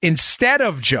Democrats, instead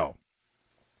of, Joe,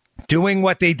 doing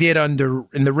what they did in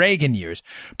the Reagan years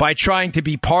by trying to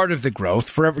be part of the growth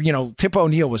forever, Tip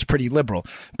O'Neill was pretty liberal,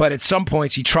 but at some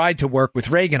points he tried to work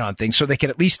with Reagan on things so they could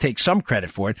at least take some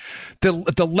credit for it.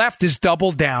 The left is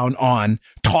doubled down on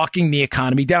talking the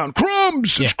economy down.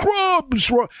 Crumbs! It's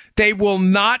crumbs! They will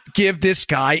not give this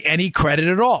guy any credit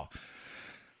at all.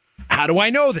 How do I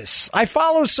know this? I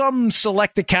follow some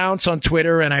select accounts on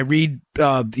Twitter, and I read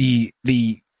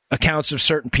the accounts of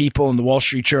certain people in the Wall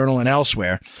Street Journal and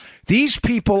elsewhere. These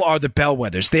people are the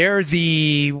bellwethers. They're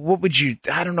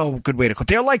I don't know a good way to call it.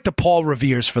 They're like the Paul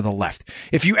Revere's for the left.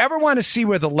 If you ever want to see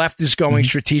where the left is going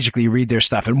strategically, read their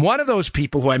stuff. And one of those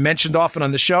people who I mentioned often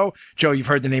on the show, Joe, you've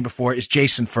heard the name before, is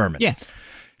Jason Furman. Yeah.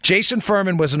 Jason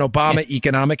Furman was an Obama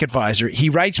economic advisor. He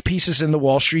writes pieces in the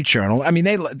Wall Street Journal. I mean,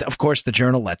 of course, the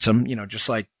Journal lets him, just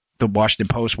like the Washington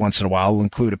Post once in a while will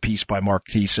include a piece by Mark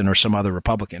Thiessen or some other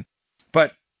Republican.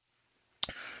 But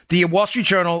the Wall Street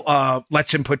Journal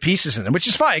lets him put pieces in them, which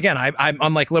is fine. Again, I'm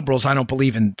unlike liberals. I don't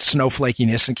believe in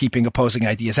snowflakiness and keeping opposing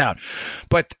ideas out.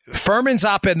 But Furman's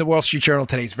op-ed in the Wall Street Journal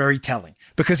today is very telling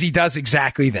because he does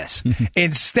exactly this.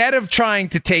 Instead of trying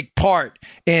to take part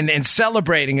in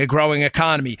celebrating a growing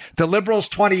economy, the liberals'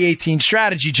 2018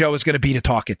 strategy, Joe, is going to be to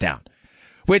talk it down.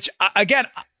 Which, again,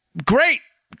 great.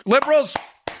 Liberals,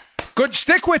 good.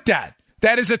 Stick with that.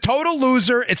 That is a total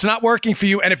loser. It's not working for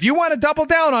you. And if you want to double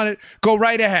down on it, go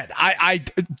right ahead. I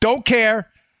don't care.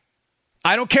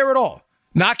 I don't care at all.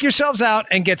 Knock yourselves out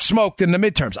and get smoked in the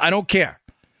midterms. I don't care.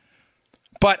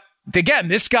 But again,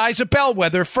 this guy's a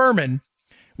bellwether, Furman.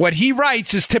 What he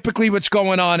writes is typically what's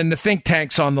going on in the think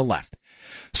tanks on the left.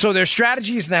 So their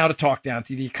strategy is now to talk down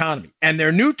to the economy. And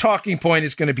their new talking point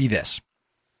is going to be this.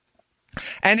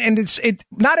 And it's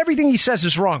not everything he says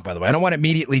is wrong, by the way. I don't want to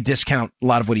immediately discount a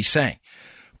lot of what he's saying.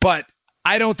 But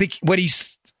I don't think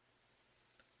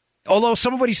although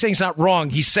some of what he's saying is not wrong,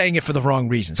 he's saying it for the wrong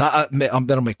reasons.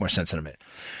 That'll make more sense in a minute.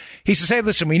 He says, hey,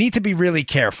 listen, we need to be really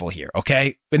careful here,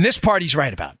 okay? And this part he's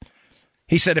right about.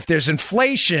 He said, if there's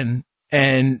inflation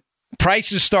and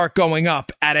prices start going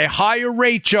up at a higher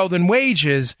rate, Joe, than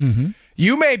wages,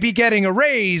 you may be getting a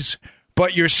raise,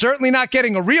 but you're certainly not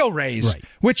getting a real raise,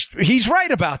 which he's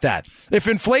right about that. If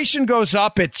inflation goes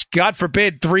up, it's, God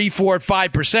forbid, 3, 4,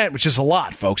 5%, which is a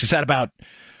lot, folks. It's at about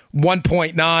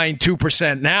 1.9,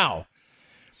 2% now.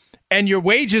 And your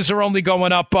wages are only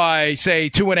going up by, say,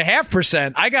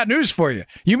 2.5%. I got news for you.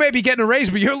 You may be getting a raise,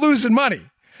 but you're losing money.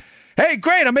 Hey,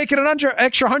 great, I'm making an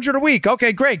extra $100 a week.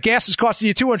 Okay, great. Gas is costing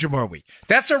you $200 more a week.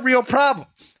 That's a real problem.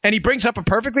 And he brings up a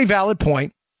perfectly valid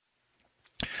point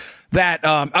that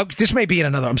this may be in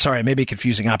another, I'm sorry, I may be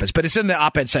confusing op-eds, but it's in the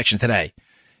op-ed section today.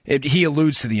 He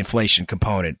alludes to the inflation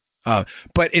component.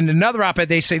 But in another op-ed,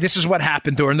 they say this is what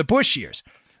happened during the Bush years.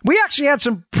 We actually had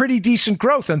some pretty decent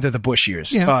growth under the Bush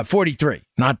years. Yeah. 43,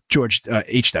 not George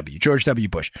W.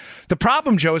 Bush. The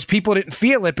problem, Joe, is people didn't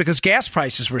feel it because gas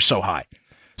prices were so high.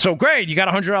 So great, you got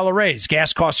a $100 raise.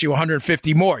 Gas costs you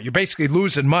 $150 more. You're basically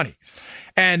losing money.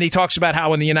 And he talks about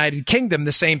how in the United Kingdom,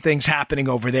 the same thing's happening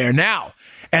over there now.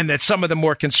 And that some of the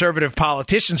more conservative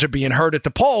politicians are being heard at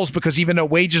the polls because even though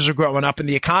wages are growing up and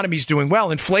the economy's doing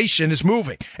well, inflation is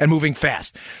moving and moving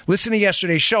fast. Listen to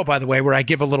yesterday's show, by the way, where I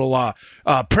give a little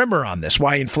primer on this,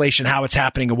 why inflation, how it's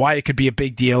happening, and why it could be a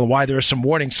big deal, and why there are some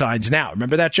warning signs now.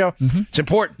 Remember that, Joe? Mm-hmm. It's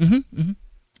important. Mm-hmm. Mm-hmm.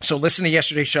 So listen to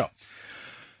yesterday's show.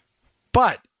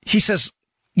 But he says,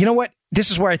 you know what?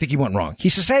 This is where I think he went wrong. He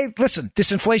says, hey, listen,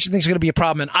 this inflation thing is going to be a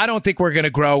problem, and I don't think we're going to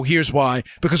grow. Here's why.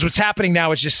 Because what's happening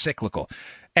now is just cyclical,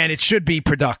 and it should be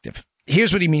productive.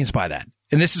 Here's what he means by that.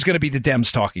 And this is going to be the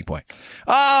Dems' talking point.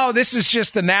 Oh, this is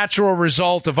just the natural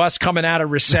result of us coming out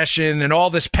of recession and all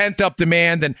this pent-up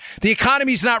demand, and the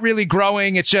economy's not really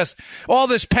growing. It's just all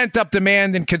this pent-up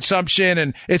demand and consumption,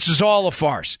 and it's just all a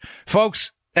farce.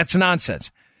 Folks, that's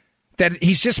nonsense. That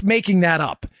he's just making that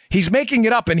up. He's making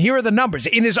it up, and here are the numbers.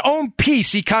 In his own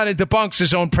piece, he kind of debunks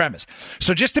his own premise.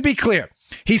 So just to be clear,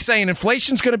 he's saying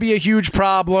inflation's going to be a huge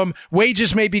problem.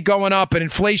 Wages may be going up, and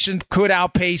inflation could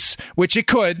outpace, which it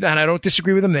could, and I don't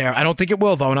disagree with him there. I don't think it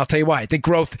will, though, and I'll tell you why. I think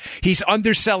growth, he's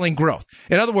underselling growth.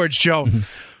 In other words, Joe,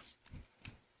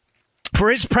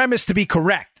 for his premise to be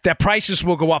correct, that prices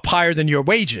will go up higher than your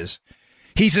wages,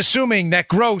 he's assuming that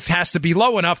growth has to be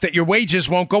low enough that your wages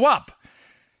won't go up.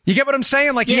 You get what I'm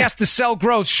saying? Like, he has to sell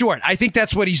growth short. I think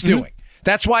that's what he's doing.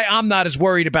 That's why I'm not as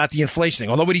worried about the inflation thing.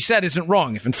 Although what he said isn't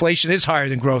wrong. If inflation is higher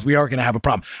than growth, we are going to have a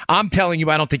problem. I'm telling you,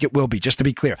 I don't think it will be, just to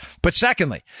be clear. But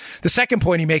secondly, the second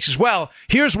point he makes is, well,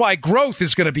 here's why growth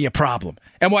is going to be a problem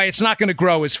and why it's not going to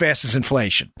grow as fast as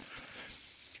inflation.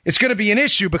 It's going to be an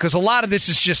issue because a lot of this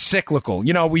is just cyclical.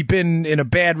 You know, we've been in a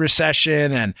bad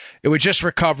recession and we're just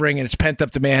recovering and it's pent up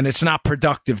demand. It's not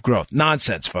productive growth.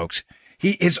 Nonsense, folks.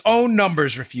 His own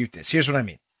numbers refute this. Here's what I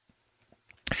mean.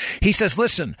 He says,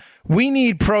 listen, we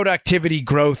need productivity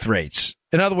growth rates.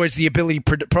 In other words, the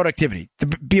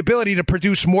ability to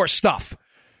produce more stuff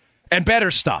and better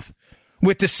stuff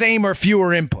with the same or fewer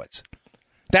inputs.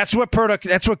 That's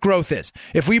what growth is.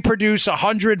 If we produce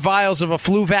 100 vials of a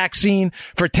flu vaccine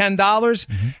for $10,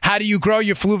 how do you grow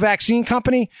your flu vaccine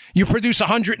company? You produce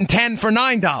 110 for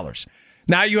 $9.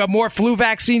 Now you have more flu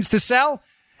vaccines to sell,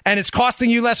 and it's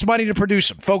costing you less money to produce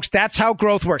them. Folks, that's how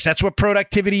growth works. That's what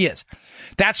productivity is.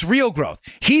 That's real growth.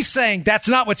 He's saying that's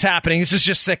not what's happening. This is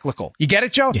just cyclical. You get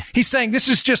it, Joe? Yeah. He's saying this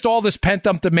is just all this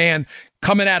pent-up demand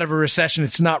coming out of a recession.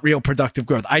 It's not real productive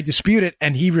growth. I dispute it,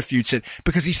 and he refutes it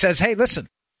because he says, hey, listen,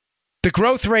 the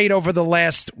growth rate over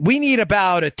the we need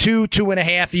about a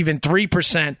 2.5%, even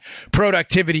 3%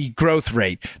 productivity growth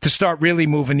rate to start really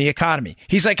moving the economy.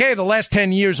 He's like, hey, the last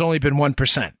 10 years only been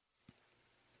 1%.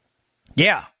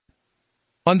 Yeah.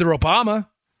 Under Obama,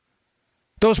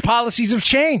 those policies have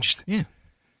changed. Yeah.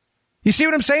 You see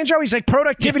what I'm saying, Joe? He's like,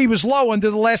 productivity was low under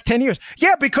the last 10 years.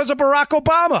 Yeah, because of Barack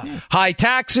Obama. Yeah. High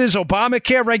taxes,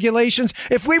 Obamacare regulations.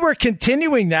 If we were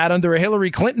continuing that under a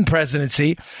Hillary Clinton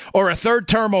presidency or a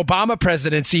third-term Obama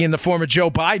presidency in the form of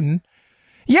Joe Biden,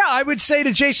 yeah, I would say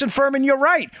to Jason Furman, you're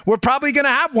right. We're probably going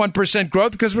to have 1%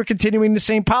 growth because we're continuing the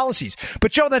same policies.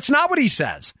 But, Joe, that's not what he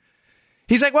says.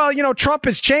 He's like, well, you know, Trump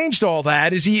has changed all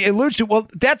that, as he alludes to. Well,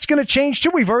 that's going to change,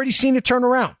 too. We've already seen it turn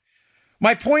around.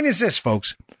 My point is this,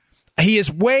 folks. He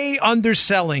is way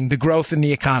underselling the growth in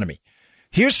the economy.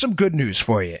 Here's some good news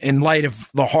for you in light of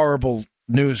the horrible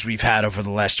news we've had over the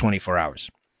last 24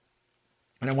 hours.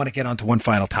 And I want to get on to one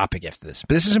final topic after this.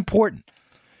 But this is important.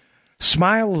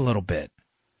 Smile a little bit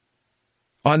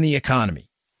on the economy.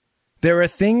 There are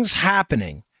things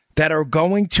happening that are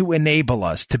going to enable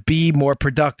us to be more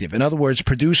productive. In other words,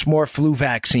 produce more flu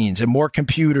vaccines and more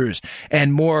computers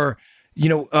and more, you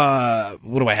know,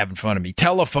 what do I have in front of me?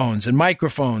 Telephones and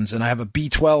microphones, and I have a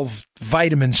B12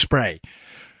 vitamin spray.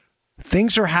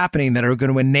 Things are happening that are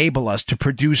going to enable us to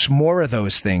produce more of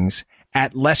those things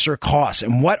at lesser costs.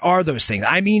 And what are those things?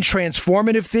 I mean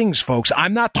transformative things, folks.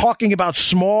 I'm not talking about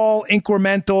small,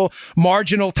 incremental,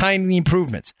 marginal, tiny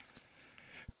improvements.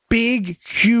 Big,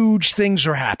 huge things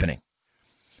are happening.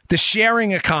 The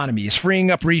sharing economy is freeing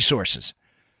up resources.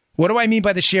 What do I mean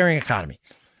by the sharing economy?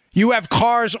 You have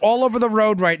cars all over the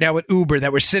road right now at Uber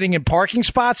that were sitting in parking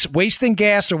spots, wasting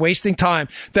gas or wasting time,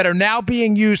 that are now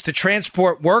being used to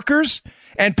transport workers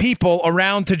and people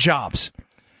around to jobs.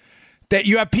 That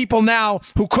you have people now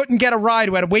who couldn't get a ride,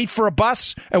 who had to wait for a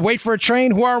bus and wait for a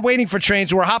train, who aren't waiting for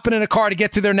trains, who are hopping in a car to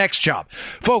get to their next job.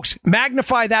 Folks,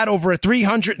 magnify that over a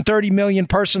 330 million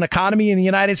person economy in the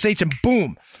United States, and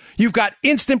boom, you've got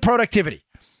instant productivity.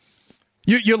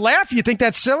 You laugh? You think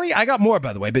that's silly? I got more,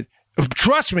 by the way, but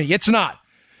trust me, it's not.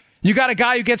 You got a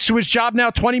guy who gets to his job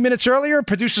now 20 minutes earlier,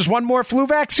 produces one more flu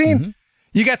vaccine. Mm-hmm.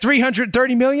 You got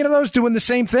 330 million of those doing the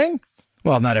same thing?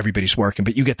 Well, not everybody's working,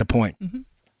 but you get the point. Mm-hmm.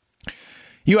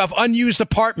 You have unused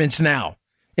apartments now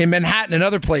in Manhattan and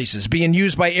other places being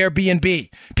used by Airbnb.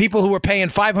 People who were paying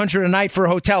 $500 a night for a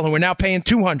hotel who are now paying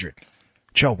 $200.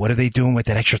 Joe, what are they doing with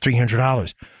that extra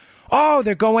 $300? Oh,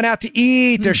 they're going out to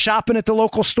eat. They're shopping at the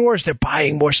local stores. They're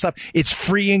buying more stuff. It's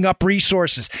freeing up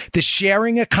resources. The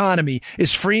sharing economy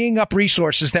is freeing up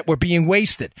resources that were being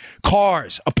wasted.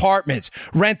 Cars, apartments,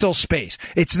 rental space.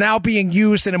 It's now being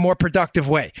used in a more productive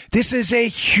way. This is a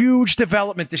huge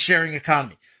development, the sharing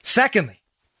economy. Secondly,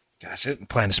 gosh, I didn't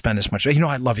plan to spend this much. You know,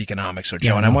 I love economics, so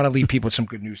Joe, and I want to leave people with some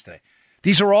good news today.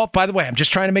 These are all, by the way, I'm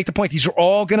just trying to make the point. These are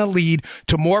all going to lead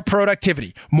to more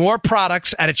productivity, more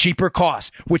products at a cheaper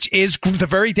cost, which is the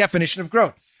very definition of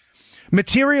growth.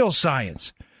 Material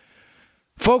science.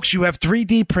 Folks, you have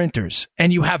 3D printers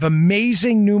and you have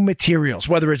amazing new materials,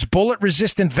 whether it's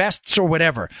bullet-resistant vests or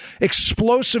whatever.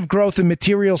 Explosive growth in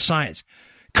material science.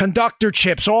 Conductor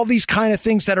chips, all these kind of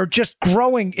things that are just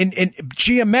growing in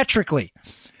geometrically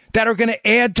that are going to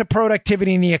add to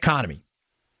productivity in the economy.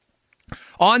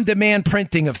 On-demand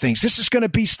printing of things. This is going to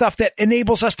be stuff that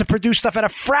enables us to produce stuff at a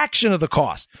fraction of the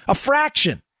cost. A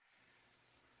fraction.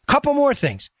 Couple more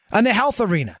things. On the health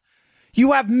arena,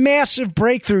 you have massive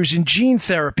breakthroughs in gene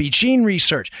therapy, gene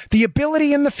research. The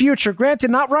ability in the future, granted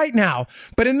not right now,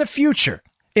 but in the future,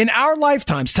 in our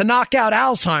lifetimes, to knock out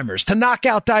Alzheimer's, to knock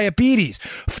out diabetes.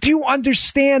 Do you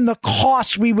understand the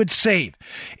costs we would save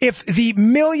if the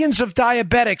millions of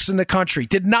diabetics in the country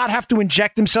did not have to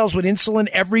inject themselves with insulin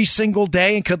every single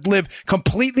day and could live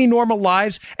completely normal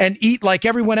lives and eat like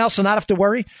everyone else and not have to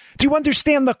worry? Do you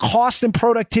understand the cost and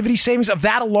productivity savings of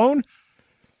that alone?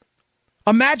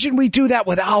 Imagine we do that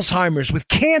with Alzheimer's, with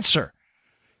cancer.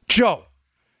 Joe,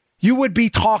 you would be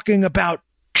talking about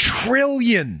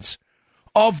trillions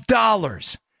of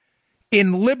dollars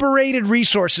in liberated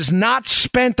resources not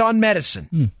spent on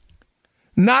medicine,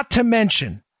 not to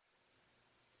mention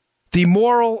the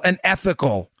moral and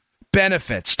ethical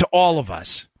benefits to all of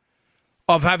us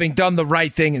of having done the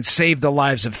right thing and saved the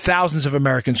lives of thousands of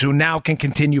Americans who now can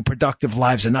continue productive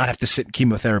lives and not have to sit in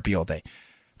chemotherapy all day.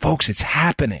 Folks, it's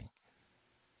happening.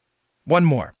 One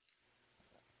more.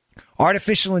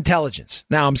 Artificial intelligence.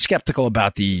 Now, I'm skeptical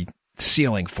about the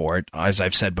ceiling for it, as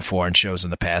I've said before in shows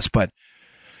in the past, but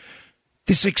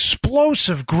this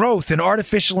explosive growth in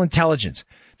artificial intelligence,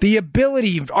 the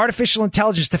ability of artificial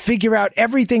intelligence to figure out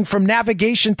everything from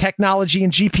navigation technology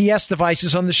and GPS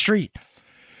devices on the street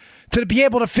to be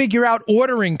able to figure out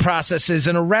ordering processes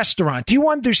in a restaurant. Do you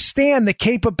understand the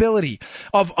capability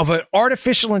of an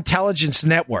artificial intelligence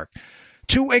network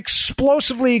to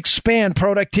explosively expand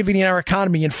productivity in our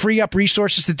economy and free up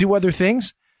resources to do other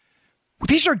things?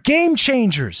 These are game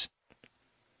changers.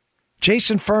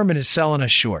 Jason Furman is selling us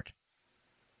short.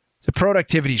 The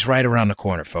productivity is right around the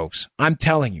corner, folks. I'm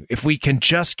telling you, if we can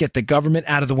just get the government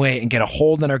out of the way and get a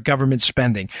hold on our government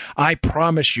spending, I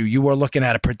promise you, you are looking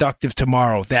at a productive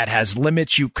tomorrow that has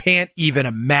limits you can't even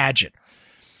imagine.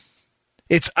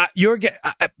 It's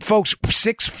folks,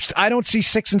 I don't see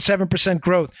 6 and 7%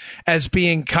 growth as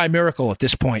being chimerical at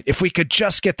this point. If we could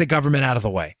just get the government out of the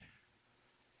way.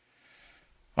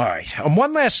 All right.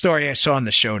 One last story I saw in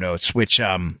the show notes, which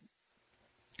I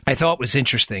thought was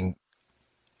interesting.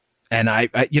 And I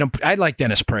like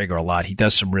Dennis Prager a lot. He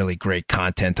does some really great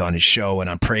content on his show and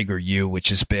on PragerU, which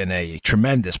has been a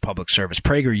tremendous public service.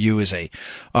 PragerU is a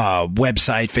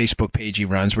website, Facebook page he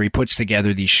runs where he puts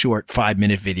together these short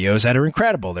 5-minute videos that are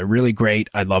incredible. They're really great.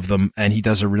 I love them. And he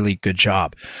does a really good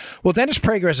job. Well, Dennis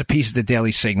Prager has a piece of the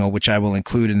Daily Signal, which I will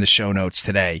include in the show notes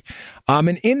today.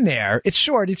 And in there, it's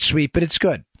short, it's sweet, but it's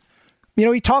good. You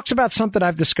know, he talks about something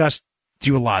I've discussed to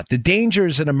you a lot, the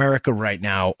dangers in America right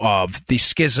now of the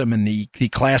schism and the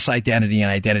class identity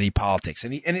and identity politics.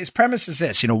 And his premise is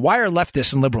this, why are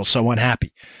leftists and liberals so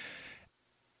unhappy?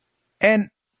 And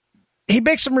he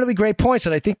makes some really great points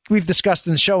that I think we've discussed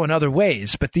in the show in other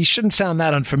ways, but these shouldn't sound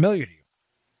that unfamiliar to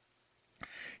you.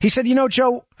 He said,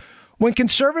 Joe, when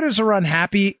conservatives are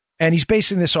unhappy, and he's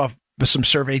basing this off of some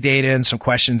survey data and some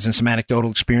questions and some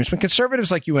anecdotal experience, when conservatives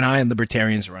like you and I and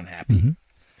libertarians are unhappy,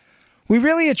 we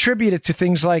really attribute it to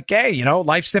things like, hey,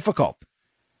 life's difficult.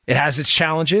 It has its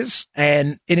challenges,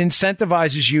 and it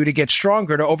incentivizes you to get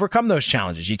stronger to overcome those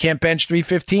challenges. You can't bench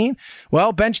 315?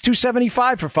 Well, bench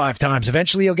 275 for 5 times.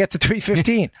 Eventually, you'll get to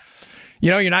 315.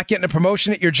 You're not getting a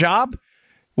promotion at your job?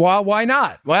 Well, why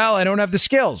not? Well, I don't have the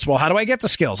skills. Well, how do I get the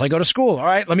skills? I go to school. All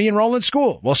right, let me enroll in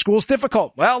school. Well, school's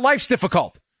difficult. Well, life's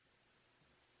difficult.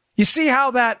 You see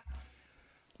how that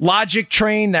logic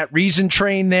train, that reason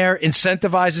train there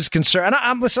incentivizes concern.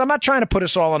 And listen, I'm not trying to put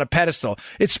us all on a pedestal.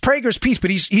 It's Prager's piece,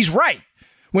 but he's right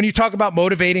when you talk about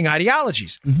motivating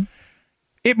ideologies. Mm-hmm.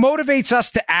 It motivates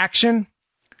us to action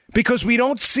because we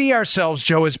don't see ourselves,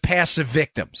 Joe, as passive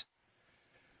victims.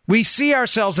 We see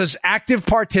ourselves as active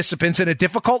participants in a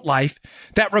difficult life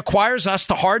that requires us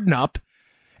to harden up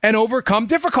and overcome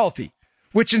difficulty,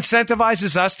 which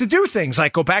incentivizes us to do things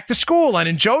like go back to school. And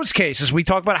in Joe's case, as we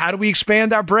talk about how do we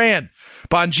expand our brand,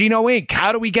 Bongino Inc.,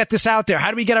 how do we get this out there? How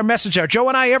do we get our message out? Joe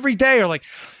and I every day are like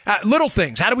little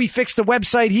things. How do we fix the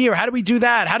website here? How do we do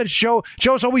that? How does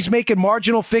Joe's always making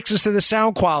marginal fixes to the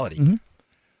sound quality. Mm-hmm.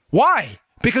 Why?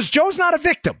 Because Joe's not a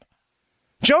victim.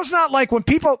 Joe's not like when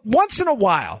people, once in a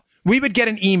while, we would get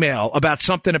an email about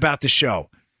something about the show.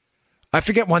 I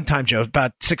forget one time, Joe,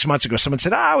 about 6 months ago, someone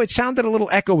said, it sounded a little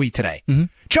echoey today. Mm-hmm.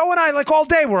 Joe and I, like all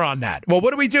day, we're on that. Well,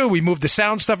 what do? We move the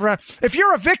sound stuff around. If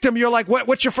you're a victim, you're like,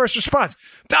 what's your first response?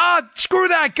 Screw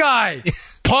that guy,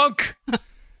 punk.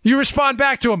 You respond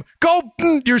back to him. Go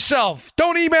yourself.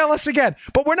 Don't email us again.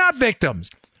 But we're not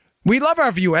victims. We love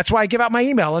our view. That's why I give out my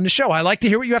email on the show. I like to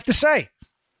hear what you have to say.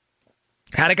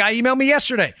 Had a guy email me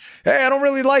yesterday. Hey, I don't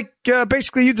really like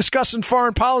basically you discussing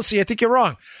foreign policy. I think you're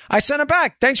wrong. I sent him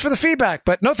back. Thanks for the feedback,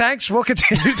 but no thanks. We'll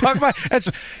continue to talk about it.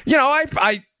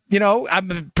 I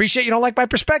appreciate you don't like my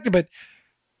perspective, but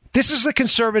this is the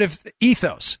conservative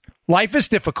ethos. Life is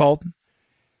difficult,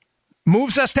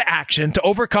 moves us to action to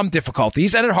overcome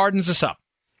difficulties, and it hardens us up.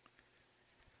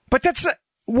 But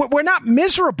we're not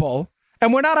miserable.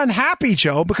 And we're not unhappy,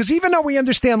 Joe, because even though we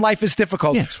understand life is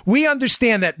difficult, yes, we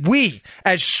understand that we,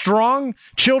 as strong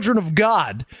children of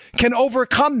God, can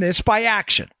overcome this by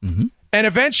action. Mm-hmm. And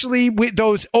eventually,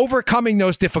 overcoming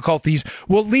those difficulties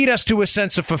will lead us to a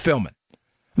sense of fulfillment.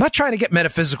 I'm not trying to get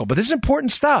metaphysical, but this is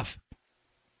important stuff.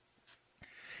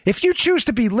 If you choose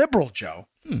to be liberal, Joe,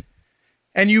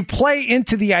 and you play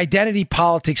into the identity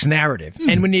politics narrative,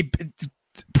 and when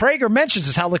Prager mentions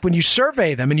this, how like when you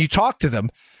survey them and you talk to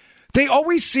them, they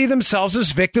always see themselves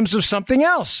as victims of something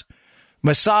else.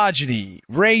 Misogyny,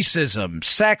 racism,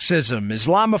 sexism,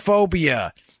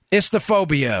 Islamophobia,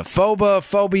 istophobia,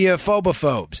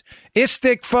 phobophobes,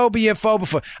 istic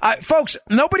folks,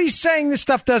 nobody's saying this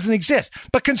stuff doesn't exist,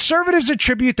 but conservatives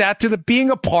attribute that to being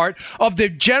a part of the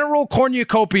general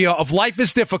cornucopia of life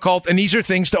is difficult and these are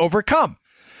things to overcome.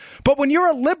 But when you're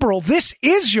a liberal, this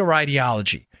is your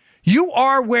ideology. You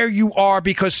are where you are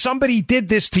because somebody did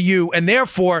this to you, and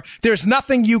therefore there's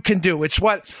nothing you can do. It's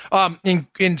what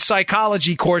in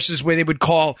psychology courses where they would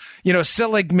call,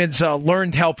 Seligman's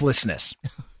learned helplessness.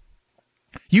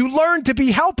 You learn to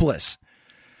be helpless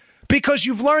because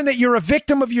you've learned that you're a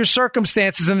victim of your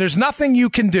circumstances and there's nothing you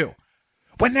can do.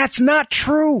 When that's not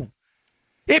true.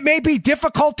 It may be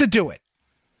difficult to do it.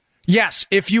 Yes,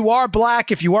 if you are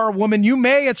black, if you are a woman, you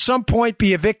may at some point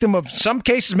be a victim of some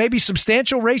cases, maybe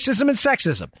substantial racism and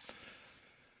sexism.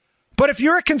 But if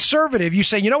you're a conservative, you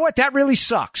say, you know what, that really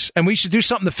sucks and we should do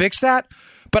something to fix that.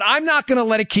 But I'm not going to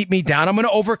let it keep me down. I'm going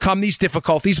to overcome these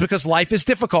difficulties because life is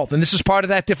difficult. And this is part of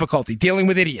that difficulty, dealing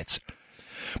with idiots.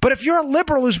 But if you're a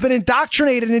liberal who's been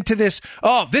indoctrinated into this,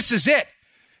 this is it.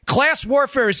 Class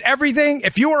warfare is everything.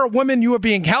 If you are a woman, you are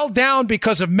being held down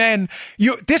because of men.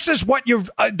 This is what your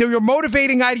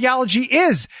motivating ideology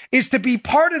is to be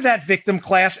part of that victim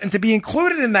class and to be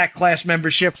included in that class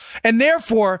membership. And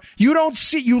therefore, you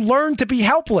learn to be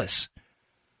helpless.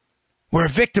 We're a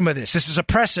victim of this. This is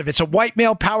oppressive. It's a white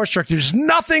male power structure. There's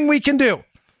nothing we can do.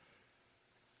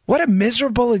 What a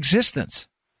miserable existence.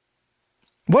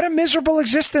 What a miserable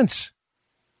existence.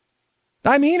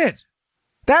 I mean it.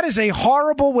 That is a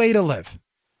horrible way to live.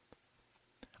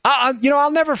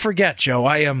 I'll never forget, Joe.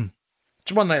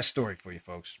 It's one last story for you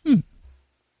folks.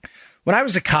 When I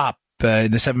was a cop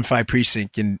in the 7-5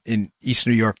 precinct in East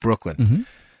New York, Brooklyn,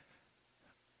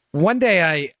 one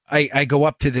day I go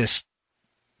up to this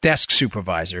desk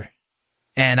supervisor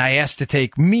and I asked to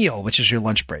take meal, which is your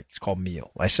lunch break. It's called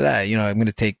meal. I said, I'm going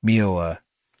to take meal,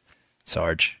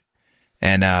 Sarge.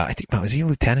 And I think, was he a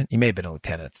lieutenant? He may have been a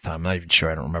lieutenant at the time. I'm not even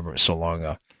sure. I don't remember. It was so long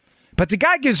ago. But the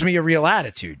guy gives me a real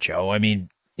attitude, Joe. I mean,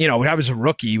 I was a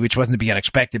rookie, which wasn't to be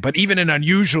unexpected, but even an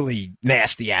unusually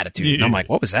nasty attitude. And I'm like,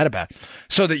 what was that about?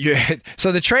 So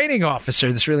the training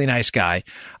officer, this really nice guy,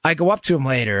 I go up to him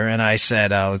later and I said,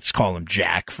 let's call him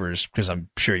Jack because I'm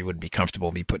sure he wouldn't be comfortable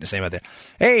with me putting his name out there.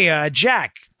 Hey,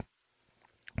 Jack.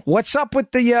 What's up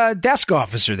with the desk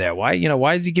officer there? Why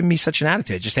is he giving me such an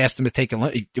attitude? I just asked him to take a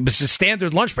lunch. It was a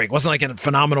standard lunch break. It wasn't like a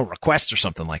phenomenal request or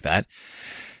something like that.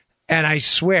 And I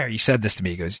swear he said this to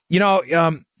me. He goes,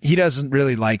 he doesn't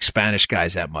really like Spanish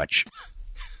guys that much.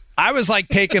 I was like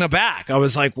taken aback. I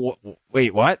was like,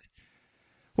 wait, what?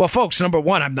 Well, folks, number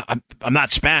one, I'm not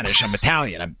Spanish. I'm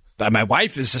Italian. My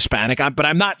wife is Hispanic, but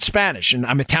I'm not Spanish, and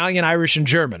I'm Italian, Irish, and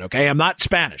German. Okay, I'm not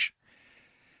Spanish.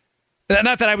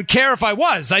 Not that I would care if I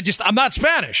was. I'm not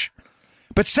Spanish.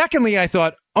 But secondly, I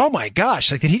thought, oh my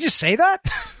gosh, like, did he just say that?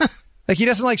 Like, he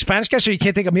doesn't like Spanish guys, so he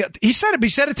can't think of me. He said it. He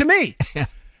said it to me.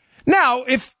 Now,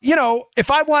 if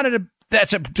I wanted to,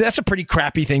 that's a pretty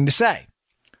crappy thing to say.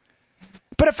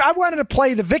 But if I wanted to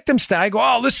play the victim stat, I go,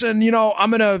 oh, listen,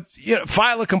 I'm going to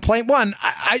file a complaint. One,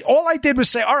 all I did was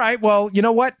say, all right, well, you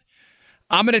know what?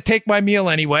 I'm going to take my meal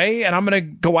anyway, and I'm going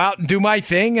to go out and do my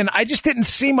thing. And I just didn't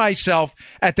see myself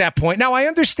at that point. Now, I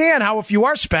understand how if you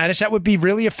are Spanish, that would be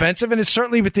really offensive, and it's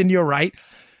certainly within your right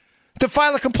to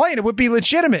file a complaint. It would be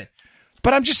legitimate.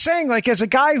 But I'm just saying, like, as a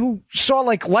guy who saw,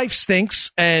 like, life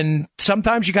stinks and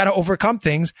sometimes you got to overcome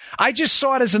things, I just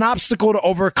saw it as an obstacle to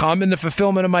overcome in the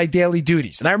fulfillment of my daily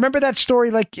duties. And I remember that story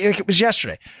like it was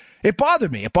yesterday. It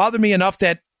bothered me. It bothered me enough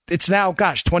that it's now,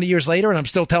 20 years later, and I'm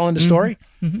still telling the story.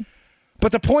 Mm-hmm.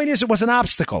 But the point is, it was an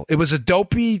obstacle. It was a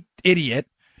dopey idiot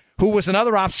who was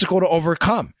another obstacle to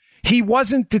overcome. He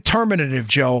wasn't determinative,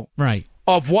 Joe, right,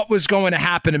 of what was going to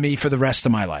happen to me for the rest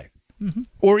of my life,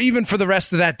 or even for the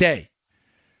rest of that day.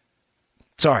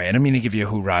 Sorry, I didn't mean to give you a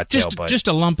hoorah, but just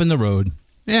a lump in the road.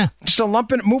 Yeah, just a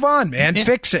lump in. Move on, man. Yeah.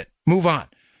 Fix it. Move on.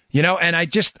 And I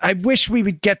wish we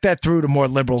would get that through to more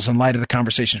liberals in light of the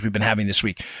conversations we've been having this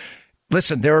week.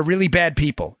 Listen, there are really bad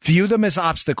people. View them as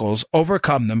obstacles,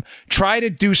 overcome them, try to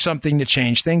do something to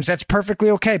change things. That's perfectly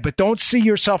okay. But don't see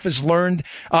yourself as learned.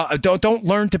 Don't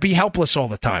learn to be helpless all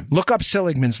the time. Look up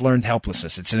Seligman's Learned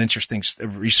Helplessness. It's an interesting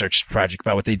research project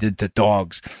about what they did to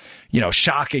dogs,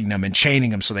 shocking them and chaining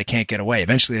them so they can't get away.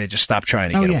 Eventually, they just stop trying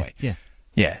to get away.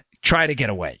 Yeah. Try to get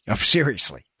away.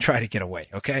 Seriously, try to get away,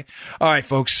 okay? All right,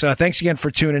 folks, thanks again for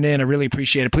tuning in. I really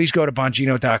appreciate it. Please go to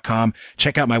Bongino.com.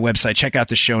 Check out my website. Check out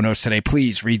the show notes today.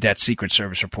 Please read that Secret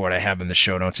Service report I have in the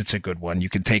show notes. It's a good one. You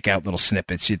can take out little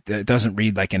snippets. It doesn't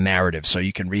read like a narrative, so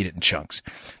you can read it in chunks.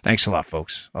 Thanks a lot,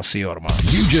 folks. I'll see you all tomorrow.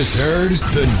 You just heard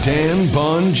the Dan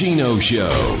Bongino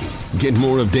Show. Get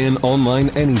more of Dan online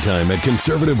anytime at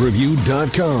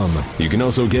conservativereview.com. You can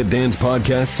also get Dan's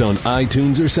podcasts on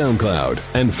iTunes or SoundCloud.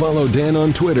 And follow Dan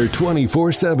on Twitter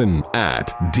 24/7 at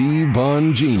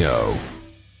DBongino.